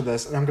shop after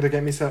this, and I'm going to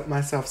get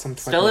myself some Twiglets.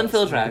 Still in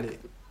full drag.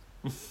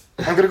 I'm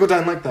going to go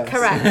down like this.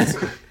 Correct.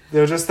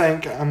 They'll just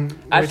think I'm going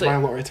to Actually, buy a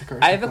lottery ticket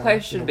or I have a something,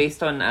 question you know.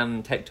 based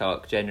on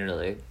TikTok,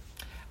 generally.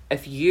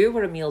 If you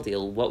were a meal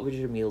deal, what would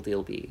your meal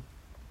deal be?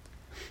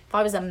 If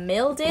I was a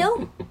meal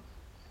deal...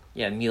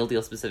 Yeah, meal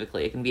deal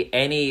specifically. It can be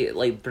any,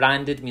 like,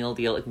 branded meal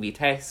deal. It can be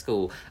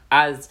Tesco,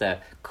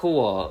 Asda,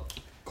 Co-op.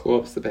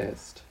 Co-op's the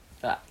best.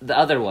 The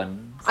other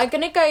one. I'm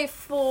going to go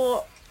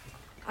for...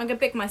 I'm going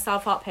to big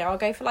myself up here. I'll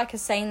go for like a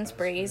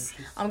Sainsbury's.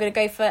 I'm going to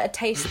go for a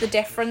Taste the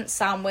Difference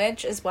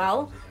sandwich as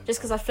well. Just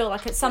because I feel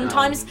like it's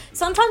sometimes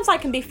I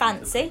can be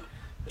fancy. Do you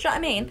know what I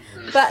mean?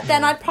 But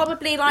then I'd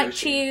probably like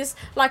choose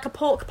like a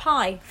pork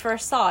pie for a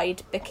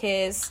side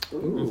because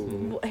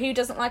who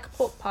doesn't like a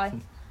pork pie?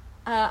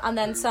 And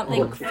then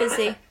something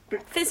fizzy.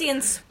 Fizzy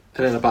and some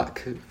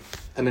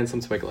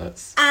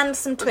Twiglets. And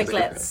some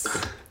Twiglets.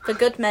 For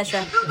good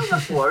measure.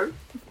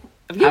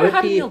 Have you I ever would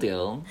had a be- meal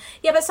deal?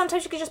 Yeah, but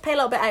sometimes you could just pay a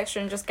little bit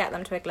extra and just get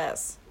them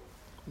Twiglets.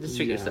 Just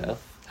treat Yeah.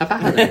 yourself. Have I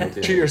had a meal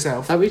deal? Treat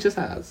yourself. That we just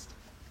asked.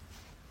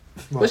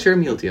 What? What's your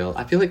meal deal?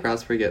 I feel like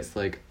Raspberry gets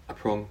like a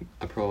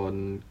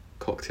prawn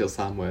cocktail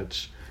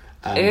sandwich.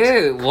 And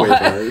Ew, what?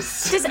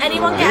 Quavers. Does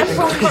anyone get a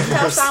prawn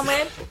cocktail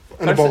sandwich?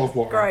 And a bottle of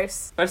water.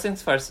 Gross. First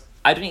things first,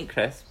 I don't eat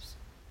crisps.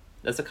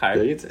 That's a carb.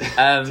 Do you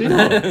do you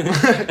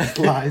not?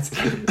 Lies.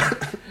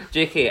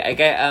 JK, I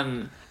get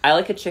I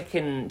like a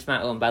chicken,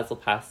 tomato and basil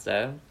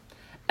pasta.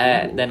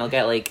 Then I'll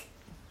get like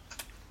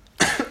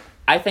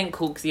I think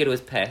Coke Zero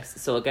is piss,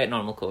 so I'll get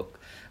normal Coke.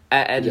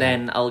 And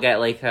then I'll get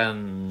like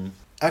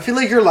I feel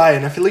like you're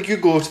lying. I feel like you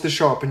go to the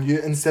shop and you,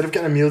 instead of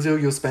getting a meal deal,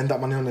 you'll spend that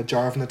money on a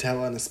jar of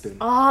Nutella and a spoon.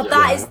 Oh,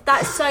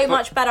 that's so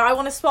much better. I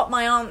want to swap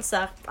my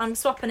answer. I'm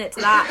swapping it to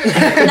that.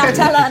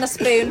 Nutella and a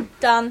spoon.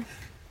 Done.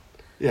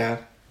 Yeah.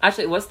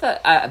 actually what's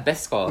that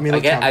Biscoff? Meal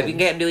I've been champions.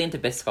 getting really into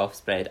Biscoff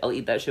spread. I'll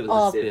eat that shit with a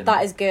Oh, spoon.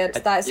 that is good.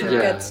 That is some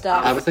good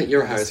stuff. I was at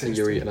your house That's and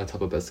you were tasty. eating a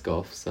tub of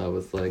Biscoff, so I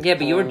was like, Yeah,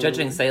 but you were oh.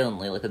 judging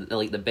silently like the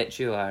bitch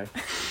you are.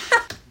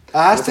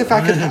 I asked if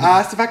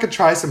I could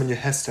try some and you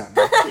hissed at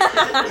me.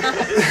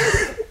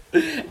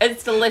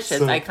 It's delicious.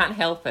 So- I can't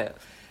help it.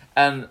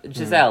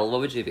 Giselle, what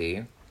would you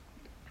be?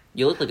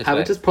 You look like a I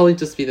would twit. probably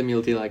just be the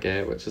meal deal I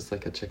get, which is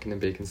like a chicken and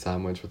bacon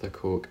sandwich with a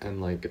Coke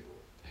and like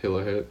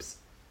hula hoops.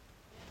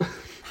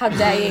 How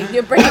dare you?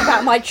 You're bringing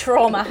back my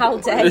trauma. How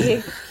dare you?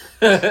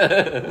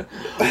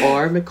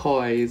 Or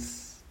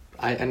McCoy's.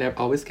 I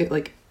always get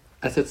like,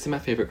 I said to my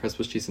favourite crisp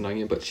was cheese and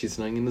onion, but cheese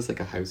and onion is like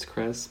a house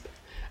crisp.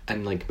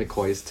 And like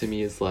McCoy's to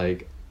me is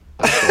like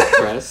a shop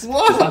crisp.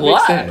 Does that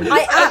What? make sense?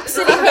 I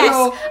absolutely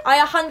yes.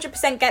 I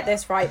 100% get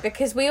this right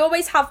because we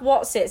always have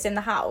Wotsits in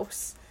the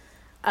house,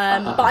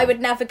 but I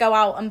would never go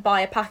out and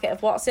buy a packet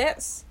of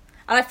Wotsits.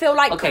 And I feel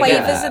like Okay,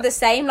 Quavers yeah. are the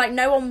same. Like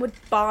no one would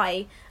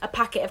buy a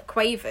packet of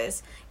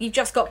Quavers. You've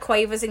just got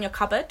Quavers in your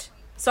cupboard.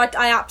 So I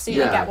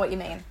absolutely Yeah. get what you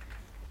mean.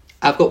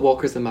 I've got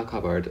Walkers in my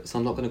cupboard, so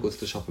I'm not going to go to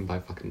the shop and buy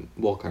fucking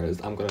Walkers.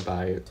 I'm going to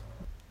buy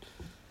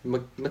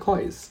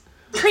McCoy's.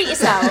 Treat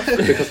yourself.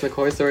 Because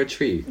McCoy's are a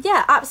treat.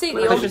 Yeah,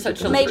 absolutely. Because Or you're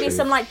such a maybe treat.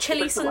 some like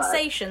chili Like the lad.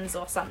 sensations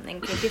or something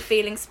if you're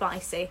feeling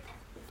spicy.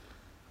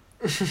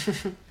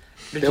 was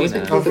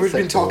Regina, Oh, we've been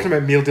Simple. talking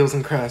about meal deals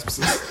and crisps.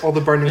 It's all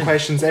the burning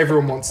questions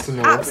everyone wants to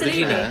know.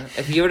 Absolutely. Regina,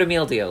 if you were a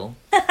meal deal,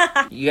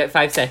 you get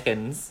 5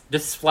 seconds.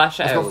 Just splash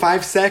it I've out. got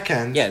 5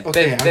 seconds. Yeah,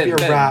 Okay, boom, I'd be boom, a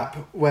boom. wrap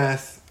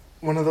with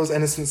one of those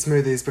innocent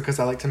smoothies because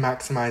I like to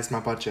maximise my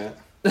budget.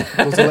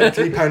 Those are like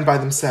 £3 by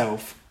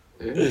themselves.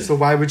 Ooh. So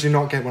why would you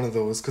not get one of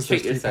those? Because they're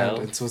Treat £3 yourself.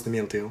 and so is the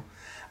meal deal.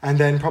 And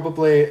then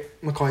probably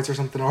McCoy's or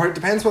something. Or it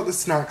depends what the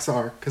snacks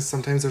are because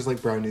sometimes there's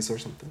like brownies or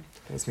something.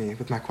 That's me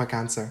with my quick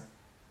answer.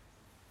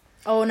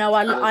 Oh no,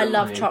 I don't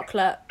love mind.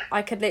 chocolate.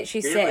 I could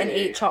literally sit and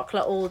Really? eat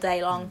chocolate all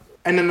day long.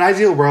 In an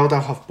ideal world,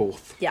 I'll have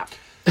both. Yeah,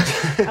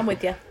 I'm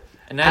with you.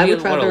 In I ideal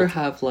would rather world,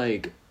 have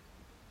like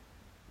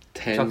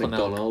 10 Chocolate milk.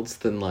 McDonald's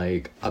than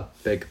like a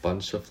big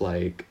bunch of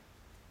like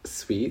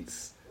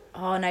sweets.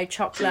 Oh no, Do you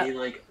chocolate.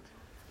 like?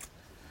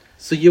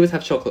 So you would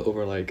have chocolate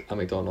over like a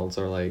McDonald's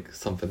or like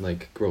something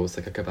like gross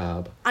like a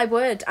kebab. I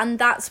would, and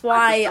that's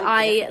why don't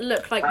I think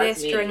look like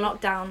that's this during me.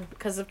 lockdown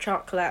because of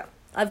chocolate.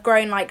 I've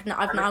grown like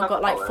I've now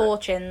got like chocolate. 4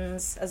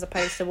 chins as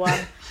opposed to 1.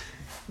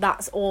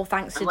 That's all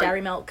thanks to I'm like-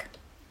 dairy milk.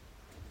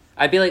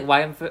 I'd be like,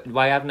 why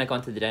haven't I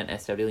gone to the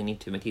dentist? I really need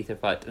to. My teeth are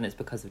fucked, and it's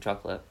because of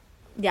chocolate.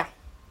 Yeah,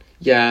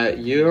 Yeah,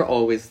 you're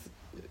always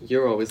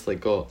like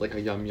got like a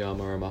yum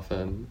yum or a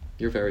muffin.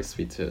 You're very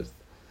sweet tooth.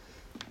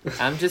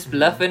 I'm just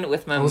bluffing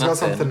with my Always got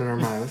muffin. something in her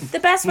mouth. The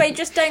best way,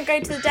 just don't go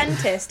to the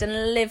dentist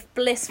and live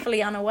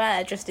blissfully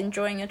unaware, just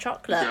enjoying your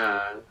chocolate.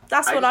 Yeah.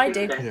 That's what I just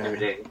do. do that every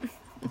day.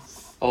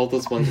 All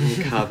those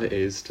wonderful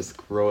cavities just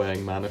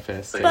growing,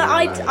 manifesting. But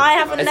I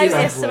haven't It's exactly.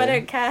 noticed, so I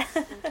don't care.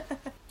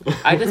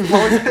 I just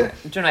polish.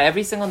 Do you know?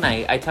 Every single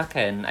night, I tuck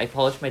in, I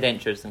polish my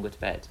dentures, and go to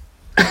bed.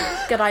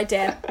 Good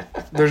idea.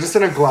 They're just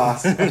in a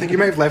glass. I think you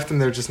might have left them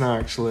there just now,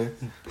 actually.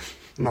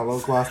 In that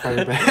little glass by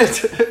your bed.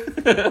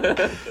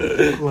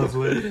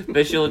 Lovely.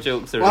 Visual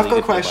jokes are. Well, I've really got a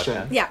good for question.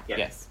 podcasts. Yeah.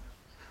 Yes.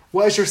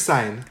 What is your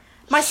sign?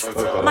 My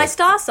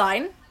star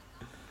sign.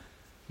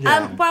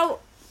 Yeah.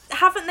 Well,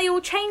 haven't they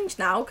all changed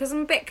now? Because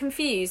I'm a bit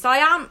confused.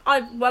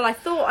 I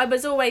thought I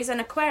was always an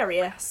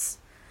Aquarius.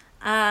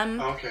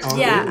 Okay. Oh.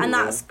 Yeah, and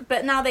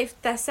but now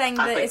they're saying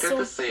I that think it's they're all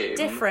the same.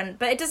 different,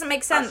 but it doesn't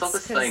make sense. saw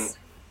this thing.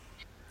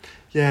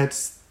 Yeah,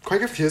 it's quite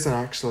confusing,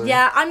 actually.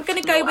 Yeah, I'm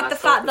gonna go No, with I the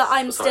thought fact that this-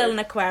 I'm sorry. still an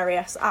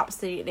Aquarius,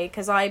 absolutely,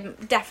 because I'm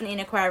definitely an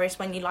Aquarius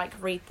when you like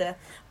read the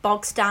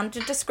bog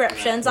standard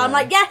descriptions. I'm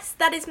like, yes,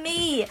 that is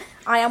me.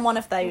 I am one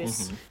of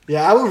those.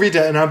 Yeah, I will read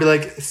it and I'll be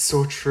like, it's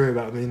so true,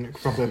 but I mean, it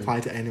could probably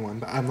apply to anyone.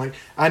 But I'm like,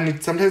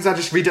 sometimes I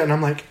just read it and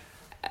I'm like,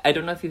 I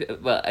don't know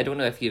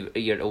if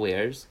you're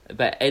aware,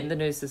 but in the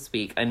news this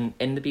week and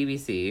in the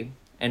BBC,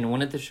 in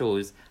one of the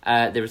shows,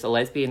 there was a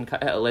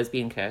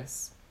lesbian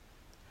kiss,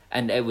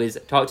 and it was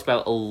talked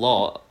about a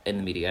lot in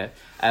the media.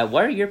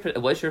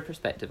 What's your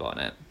perspective on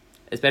it,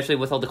 especially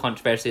with all the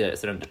controversy that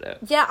surrounded it?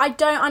 Yeah, I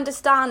don't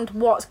understand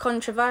what's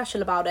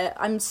controversial about it.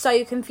 I'm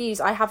so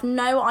confused. I have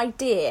no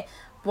idea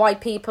why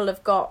people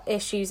have got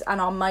issues and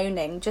are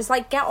moaning. Just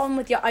like get on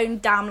with your own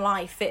damn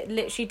life. It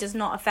literally does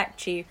not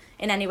affect you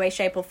in any way,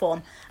 shape or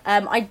form.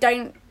 I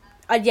don't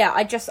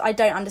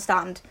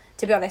understand,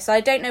 to be honest. I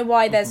don't know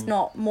why there's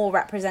not more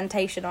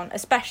representation on,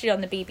 especially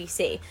on the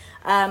BBC.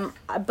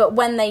 But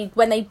when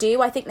they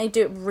do, I think they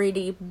do it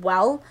really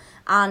well,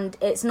 and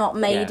it's not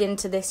made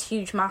into this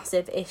huge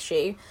massive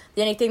issue.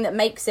 The only thing that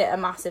makes it a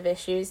massive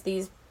issue is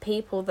these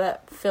people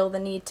that feel the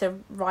need to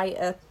write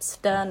a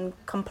stern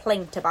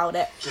complaint about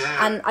it.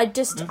 And I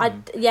just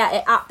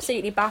it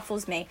absolutely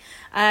baffles me.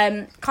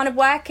 Kind of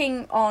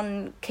working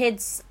on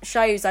kids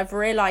shows, I've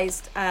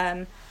realized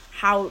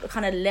how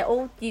kind of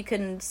little you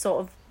can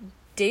sort of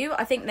do.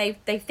 I think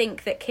they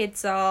think that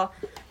kids are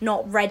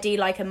not ready,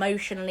 like,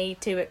 emotionally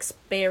to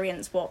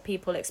experience what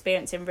people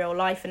experience in real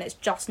life, and it's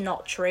just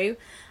not true.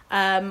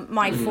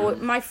 My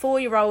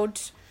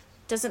 4-year-old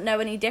doesn't know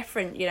any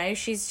different. You know,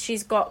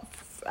 she's got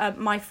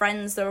my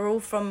friends that are all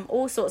from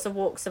all sorts of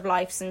walks of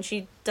life, and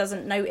she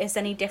doesn't notice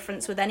any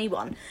difference with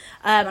anyone.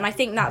 And I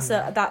think that's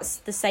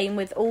the same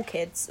with all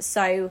kids.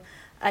 So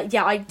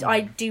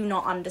I do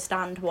not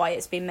understand why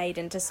it's been made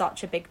into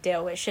such a big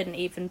deal. It shouldn't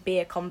even be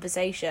a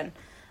conversation.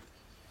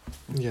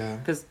 yeah.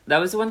 Because that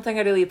was the one thing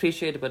I really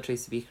appreciated about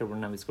Tracy Beaker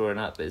when I was growing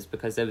up, is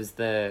because it was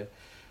it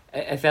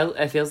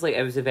feels like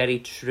it was a very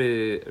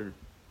true,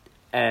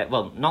 it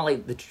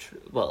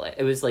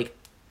was like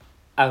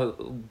a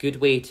good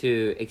way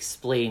to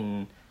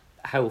explain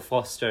how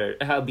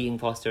being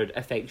fostered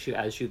affects you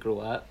as you grow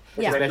up,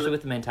 especially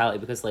with the mentality,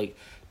 because, like,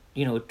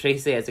 you know,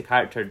 Tracy as a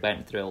character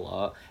went through a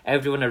lot,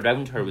 everyone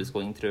around her was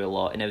going through a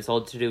lot, and it was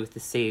all to do with the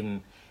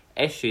same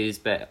issues,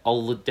 but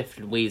all the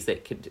different ways that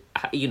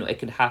it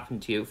could happen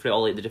to you through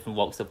all, like, the different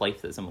walks of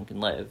life that someone can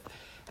live.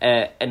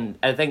 And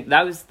I think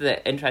that was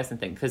the interesting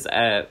thing, because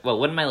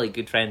one of my, like,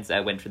 good friends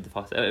went through the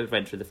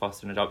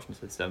foster and adoption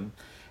system,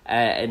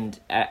 and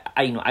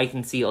I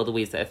can see all the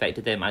ways that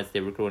affected them as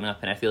they were growing up,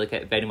 and I feel like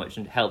it very much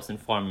helps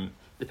inform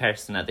the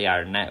person that they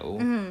are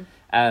now.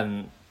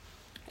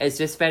 It's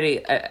just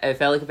it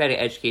felt like a very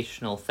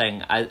educational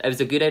thing. It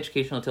was a good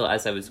educational tool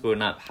as I was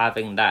growing up,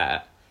 having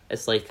that.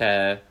 It's like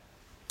a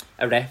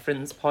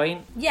reference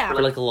point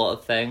for, like, a lot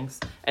of things.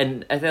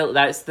 And I feel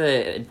that's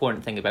the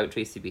important thing about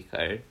Tracy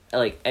Beaker.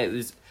 Like, it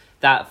was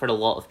that for a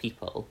lot of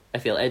people. I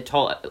feel it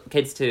taught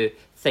kids to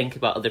think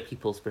about other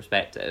people's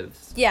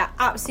perspectives. Yeah,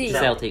 absolutely.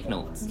 They'll take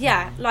notes.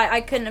 Yeah, like,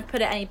 I couldn't have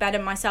put it any better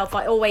myself.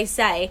 I always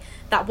say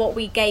that what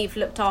we gave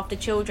looked after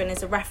children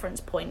is a reference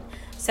point.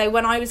 So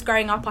when I was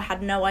growing up, I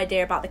had no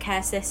idea about the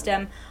care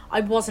system. I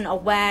wasn't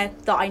aware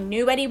that I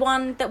knew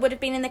anyone that would have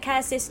been in the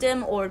care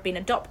system or had been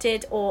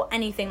adopted or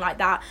anything like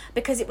that,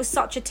 because it was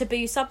such a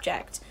taboo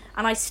subject.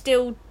 And I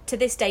still, to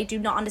this day, do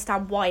not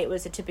understand why it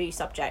was a taboo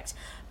subject.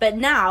 But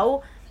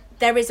now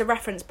there is a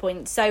reference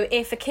point. So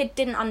if a kid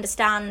didn't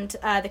understand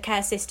the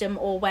care system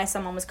or where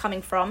someone was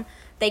coming from,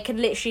 they can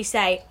literally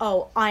say,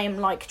 oh, I am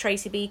like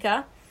Tracy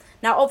Beaker.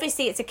 Now,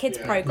 obviously, it's a kids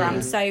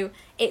program, so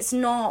it's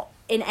not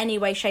in any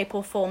way, shape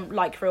or form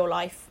like real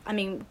life. I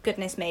mean,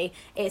 goodness me,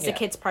 it's a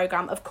kids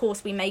program. Of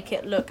course, we make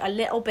it look a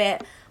little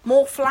bit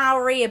more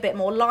flowery, a bit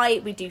more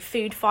light. We do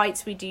food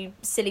fights, we do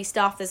silly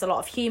stuff. There's a lot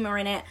of humour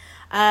in it.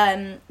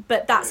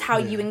 But that's how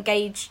you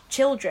engage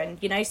children,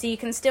 you know, so you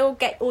can still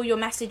get all your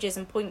messages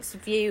and points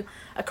of view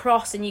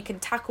across, and you can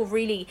tackle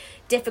really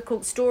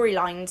difficult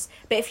storylines,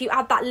 but if you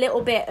add that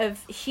little bit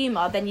of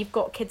humour, then you've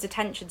got kids'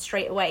 attention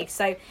straight away.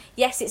 So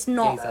yes, it's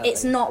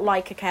not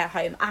like a care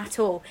home at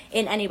all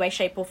in any way,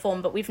 shape or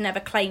form, but we've never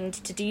claimed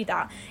to do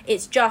that.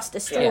 It's just a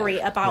story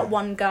about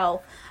one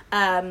girl,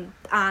 and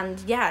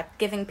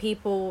giving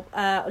people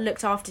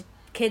looked after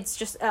kids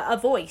just a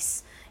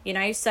voice, you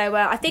know. So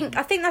I think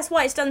that's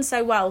why it's done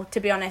so well, to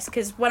be honest,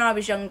 because when I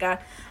was younger,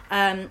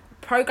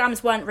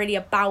 programs weren't really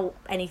about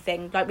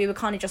anything. Like, we were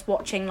kind of just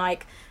watching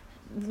like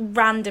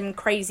random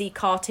crazy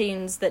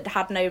cartoons that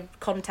had no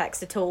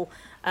context at all,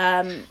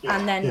 and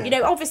then you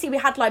know, obviously we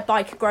had like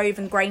Biker Grove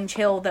and Grange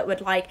Hill that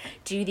would like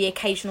do the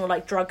occasional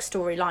like drug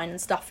storyline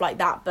and stuff like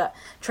that, but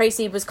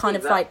Tracy was kind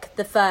of like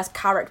the first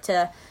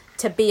character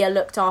to be a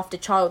looked after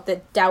child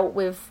that dealt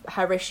with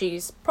her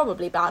issues,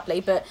 probably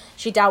badly, but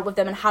she dealt with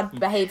them and had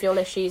behavioural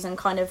issues and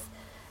kind of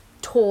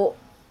taught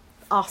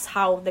us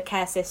how the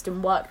care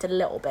system worked a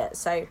little bit.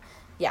 So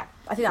yeah,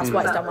 I think that's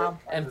why it's done well.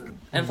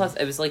 And plus,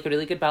 it was like a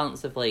really good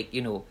balance of like,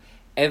 you know,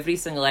 every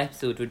single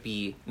episode would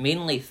be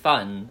mainly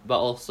fun, but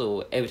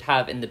also it would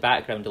have in the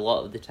background a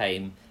lot of the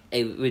time,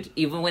 it would,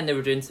 even when they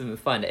were doing something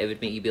fun, it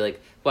would make you be like,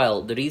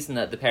 well, the reason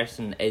that the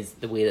person is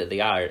the way that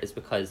they are is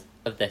because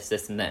of this,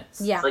 this, and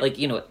this. Yeah. Like,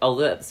 you know, all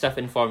that stuff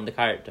informed the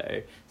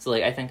character. So,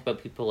 like, I think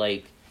about people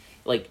like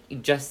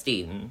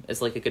Justine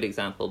is, like, a good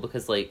example,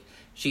 because, like,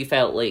 she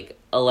felt, like,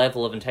 a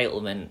level of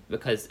entitlement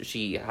because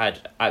she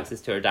had access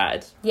to her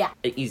dad. Yeah.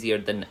 Easier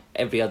than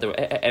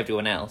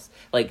everyone else.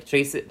 Like,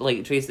 Tracy,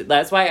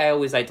 that's why I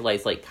always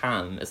idolized, like,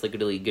 Cam as, like, a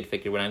really good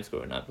figure when I was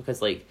growing up,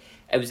 because, like,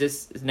 it was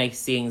just nice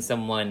seeing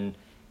someone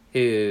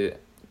who,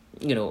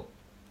 you know,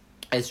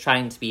 is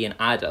trying to be an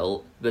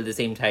adult, but at the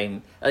same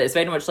time, it's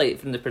very much like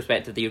from the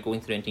perspective that you're going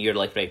through into your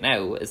life right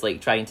now, is like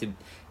trying to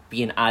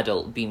be an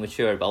adult, be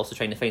mature, but also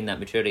trying to find that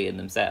maturity in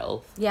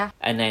themselves. Yeah.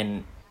 And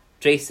then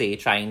Tracy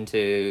trying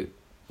to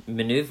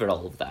maneuver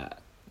all of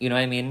that. You know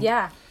what I mean?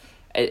 Yeah.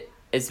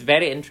 It's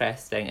very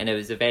interesting, and it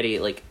was a very,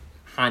 like,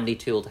 handy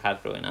tool to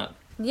have growing up.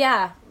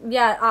 Yeah,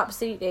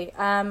 absolutely.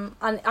 And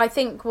I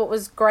think what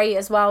was great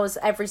as well was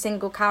every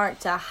single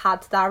character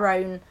had their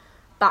own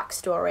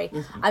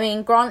backstory. I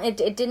mean, granted,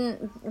 it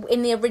didn't,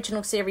 in the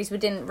original series, we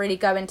didn't really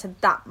go into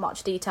that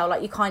much detail.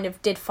 Like, you kind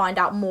of did find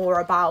out more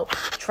about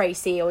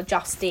Tracy or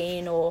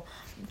Justine or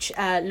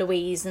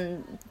Louise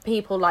and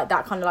people like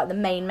that, kind of like the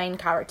main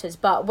characters.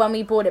 But when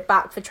we brought it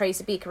back for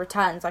Tracy Beaker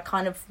Returns, I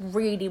kind of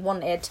really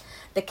wanted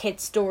the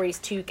kids' stories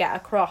to get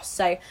across.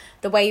 So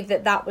the way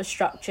that was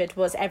structured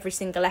was every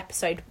single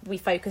episode we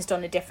focused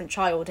on a different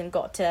child and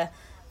got to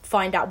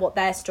find out what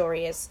their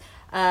story is.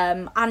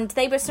 And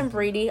they were some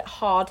really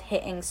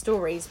hard-hitting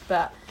stories,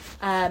 but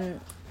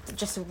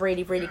just a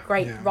really, really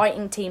great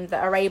writing team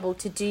that are able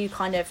to do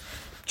kind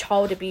of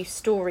child abuse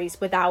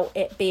stories without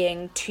it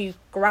being too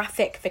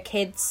graphic for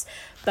kids,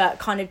 but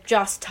kind of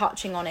just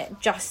touching on it,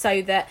 just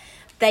so that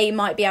they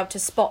might be able to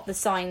spot the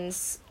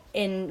signs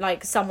in,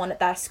 like, someone at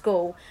their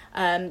school.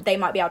 They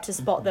might be able to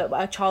spot that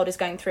a child is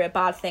going through a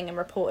bad thing and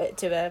report it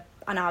to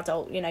an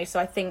adult, you know. So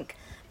I think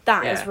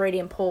that is really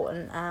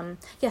important.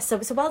 So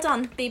well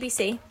done,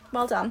 BBC.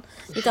 Well done.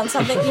 You've done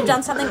something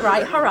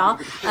right. Hurrah.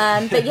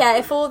 But yeah,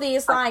 if all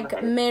these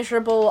like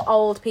miserable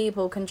old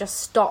people can just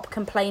stop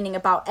complaining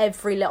about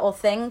every little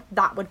thing,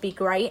 that would be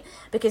great,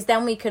 because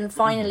then we can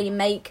finally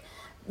make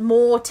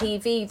more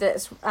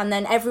TV and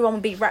then everyone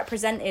will be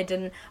represented,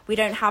 and we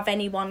don't have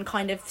anyone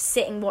kind of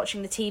sitting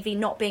watching the TV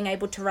not being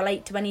able to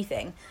relate to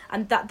anything,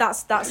 and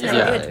that's no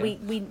good.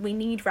 We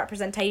need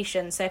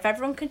representation. So if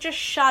everyone can just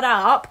shut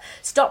up,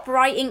 stop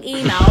writing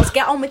emails,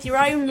 get on with your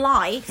own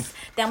life,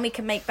 then we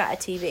can make better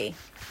TV.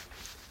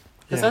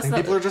 Yeah, I think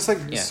people are just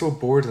like so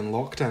bored in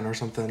lockdown or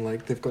something,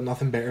 like they've got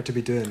nothing better to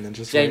be doing than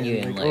just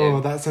writing, like,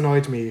 oh, that's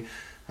annoyed me,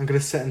 I'm gonna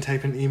sit and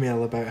type an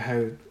email about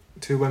how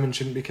two women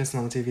shouldn't be kissing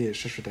on the TV. It's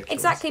just ridiculous.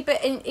 Exactly,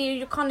 but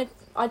you kind of,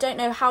 I don't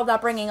know how they're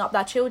bringing up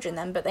their children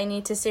then, but they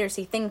need to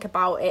seriously think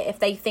about it. If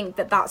they think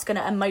that that's going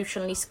to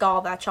emotionally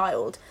scar their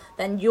child,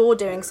 then you're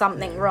doing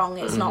something wrong.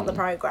 It's not the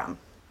programme.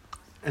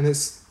 And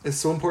it's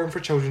so important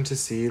for children to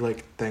see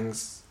like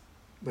things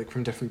like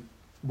from different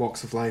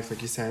walks of life,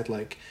 like you said,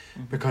 like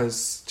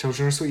because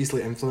children are so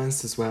easily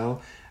influenced as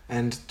well,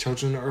 and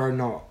children are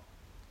not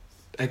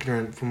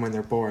ignorant from when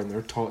they're born.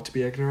 They're taught to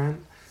be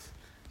ignorant.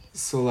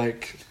 So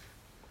like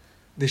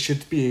they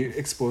should be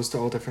exposed to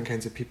all different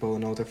kinds of people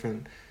and all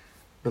different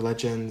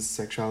religions,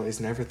 sexualities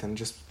and everything,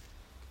 just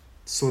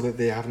so that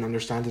they have an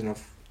understanding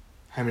of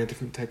how many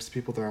different types of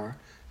people there are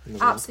in the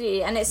world.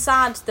 Absolutely, and it's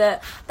sad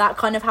that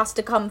kind of has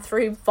to come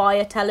through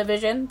via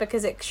television,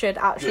 because it should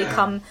actually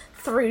come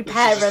through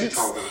parents.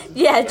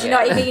 Yeah, do you know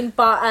what I mean?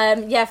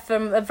 But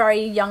from a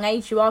very young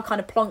age, you are kind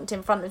of plonked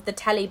in front of the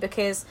telly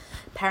because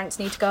parents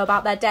need to go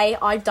about their day.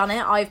 I've done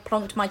it. I've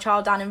plonked my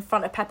child down in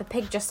front of Peppa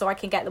Pig just so I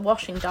can get the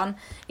washing done,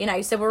 you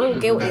know, so we're all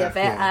guilty of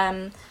it.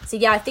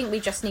 I think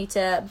we just need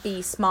to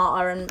be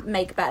smarter and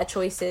make better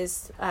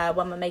choices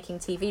when we're making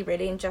TV,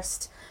 really, and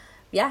just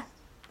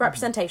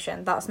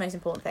Representation, that's the most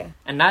important thing.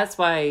 And that's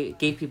why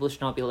gay people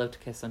should not be allowed to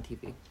kiss on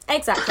TV.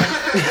 Exactly.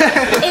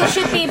 It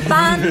should be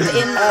banned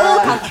in all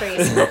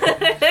countries.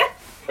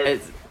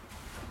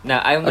 Now,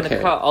 I'm going to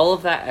Okay. cut all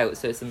of that out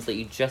so it seems like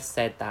you just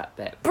said that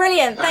bit.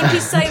 Brilliant, thank you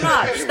so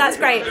much. That's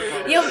great.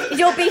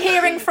 You'll be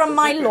hearing from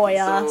my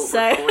lawyer,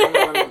 so...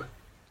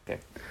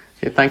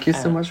 Okay, thank you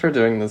so much for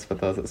doing this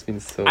with us. It's been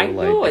so I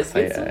know, it's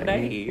exciting been so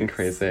nice. and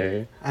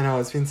crazy. I know,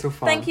 it's been so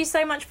fun. Thank you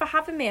so much for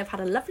having me. I've had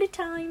a lovely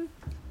time.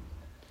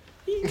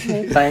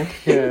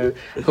 Thank you.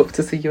 Hope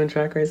to see you in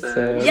Drag Race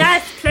soon.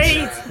 Yes,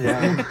 please.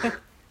 Yeah.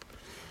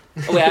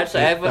 Oh, wait,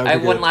 actually, I That would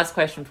have be one good. last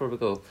question before we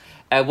go.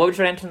 What would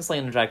your entrance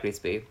line on Drag Race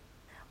be?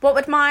 What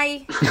would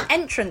my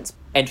entrance...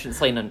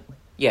 Entrance line on...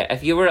 Yeah,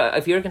 if you were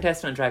a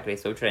contestant on Drag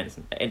Race, what would your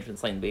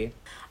entrance line be?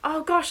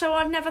 Oh gosh,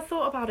 I've never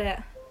thought about it.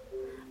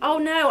 Oh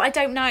no, I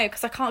don't know,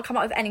 because I can't come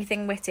up with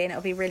anything witty and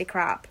it'll be really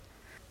crap.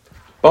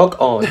 Bog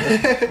on.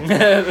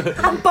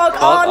 Bog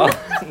on!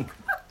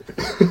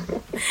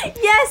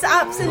 Yes,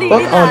 absolutely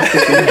Bog on.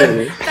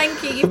 that.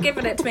 Thank you, you've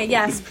given it to me.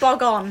 Yes,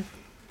 bog on.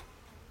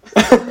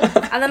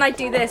 And then I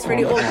do this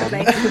really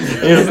awkwardly.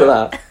 Here's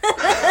that.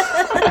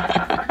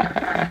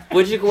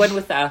 Would you go in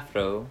with the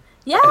afro?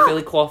 Yeah, A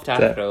fully coiffed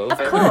afro? of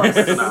course.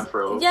 An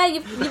afro. Yeah,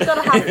 you've got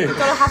to have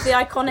the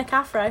iconic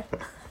afro.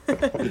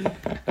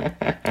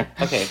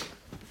 Okay.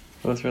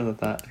 What's wrong with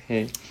that?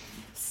 Okay.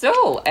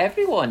 So,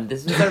 everyone,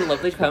 this is our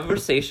lovely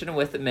conversation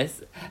with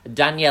Miss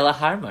Daniela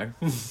Harmer.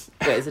 Wait,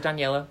 is it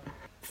Daniela?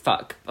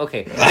 Fuck.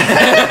 Okay.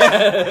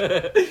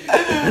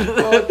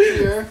 Oh,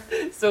 dear.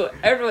 So,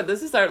 everyone,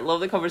 this is our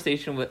lovely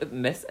conversation with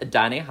Miss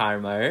Dani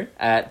Harmer.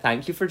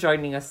 Thank you for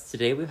joining us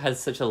today. We've had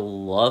such a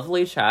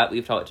lovely chat.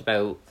 We've talked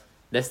about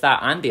this, that,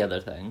 and the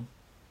other thing.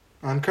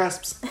 And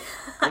crisps.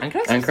 And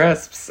crisps. And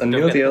crisps and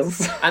meal Okay.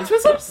 deals. And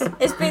Twizzlers.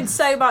 It's been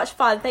so much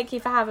fun. Thank you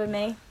for having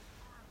me.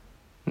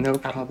 No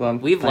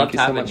problem. We've Thank loved you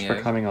so having much you. for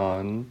coming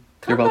on.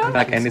 Come You're welcome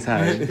back. back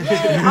anytime.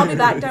 Yay, I'll be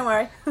back, don't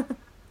worry.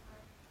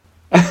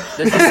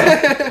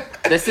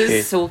 This is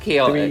Okay. so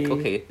chaotic. 3.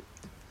 Okay.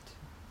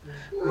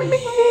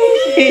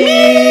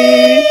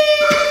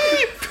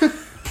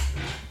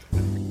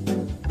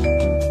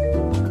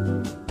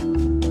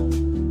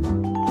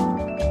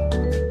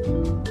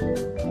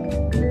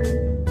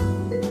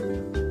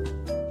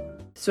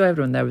 So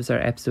everyone, that was our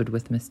episode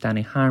with Miss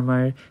Dani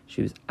Harmer.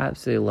 She was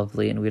absolutely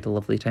lovely and we had a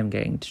lovely time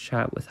getting to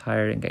chat with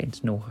her and getting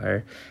to know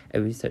her. It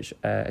was such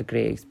a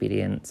great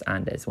experience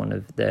and it's one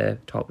of the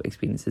top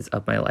experiences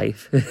of my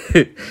life.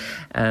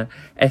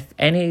 If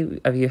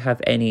any of you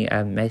have any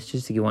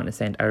messages that you want to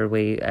send our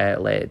way,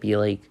 let it be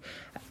like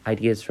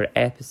ideas for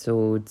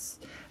episodes,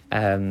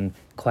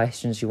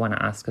 questions you want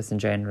to ask us in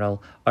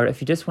general, or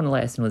if you just want to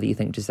let us know that you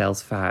think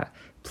Giselle's fat,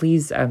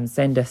 please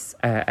send us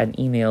an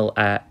email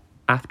at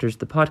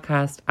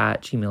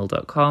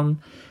aftersthepodcast@gmail.com.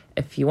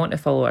 If you want to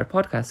follow our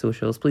podcast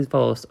socials, please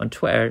follow us on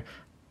Twitter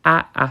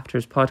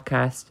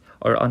 @afterspodcast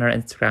or on our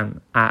Instagram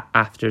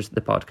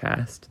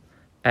 @aftersthepodcast.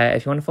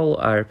 If you want to follow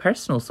our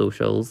personal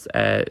socials,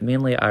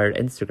 mainly our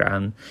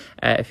Instagram,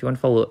 if you want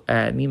to follow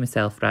me,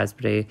 myself,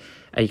 Raspberry,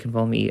 you can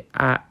follow me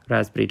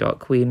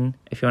 @raspberry.queen.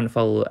 If you want to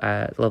follow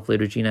lovely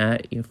Regina,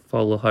 you can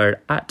follow her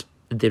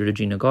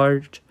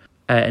 @thereginagorge.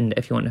 And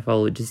if you want to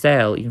follow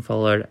Giselle, you can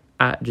follow her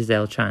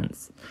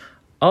 @GiselleChance.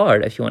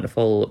 Or if you want to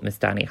follow Miss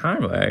Dani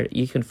Harmer,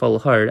 you can follow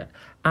her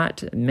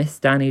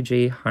 @Miss Dani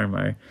J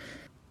Harmer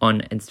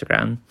on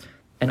Instagram.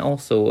 And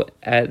also,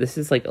 this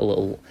is a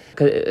little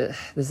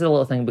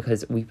thing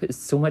because we put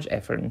so much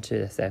effort into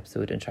this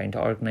episode and trying to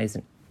organise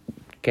and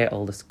get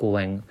all this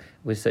going.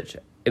 It was such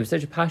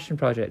a passion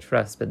project for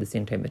us, but at the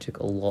same time, it took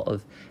a lot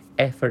of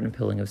effort and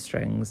pulling of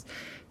strings.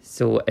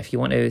 So if you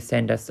want to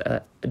send us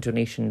a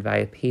donation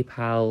via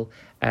PayPal,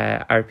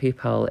 our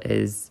PayPal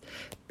is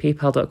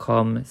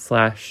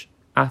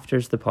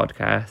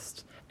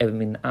paypal.com/aftersthepodcast. It would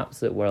mean the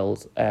absolute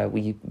world.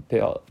 We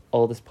put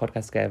all this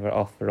podcast together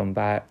off our own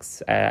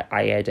backs.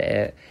 I edit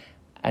it,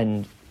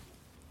 and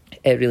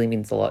it really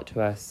means a lot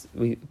to us.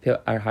 We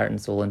put our heart and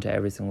soul into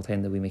every single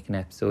time that we make an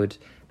episode,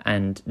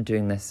 and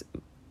doing this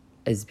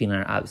has been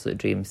our absolute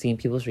dream. Seeing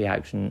people's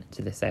reaction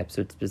to this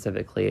episode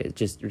specifically, it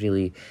just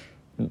really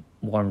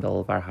warmed all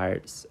of our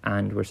hearts,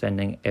 and we're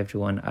sending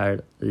everyone our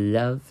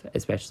love,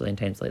 especially in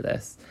times like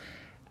this.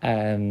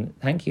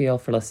 Thank you all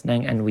for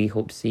listening, and we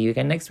hope to see you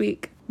again next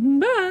week.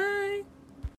 Bye!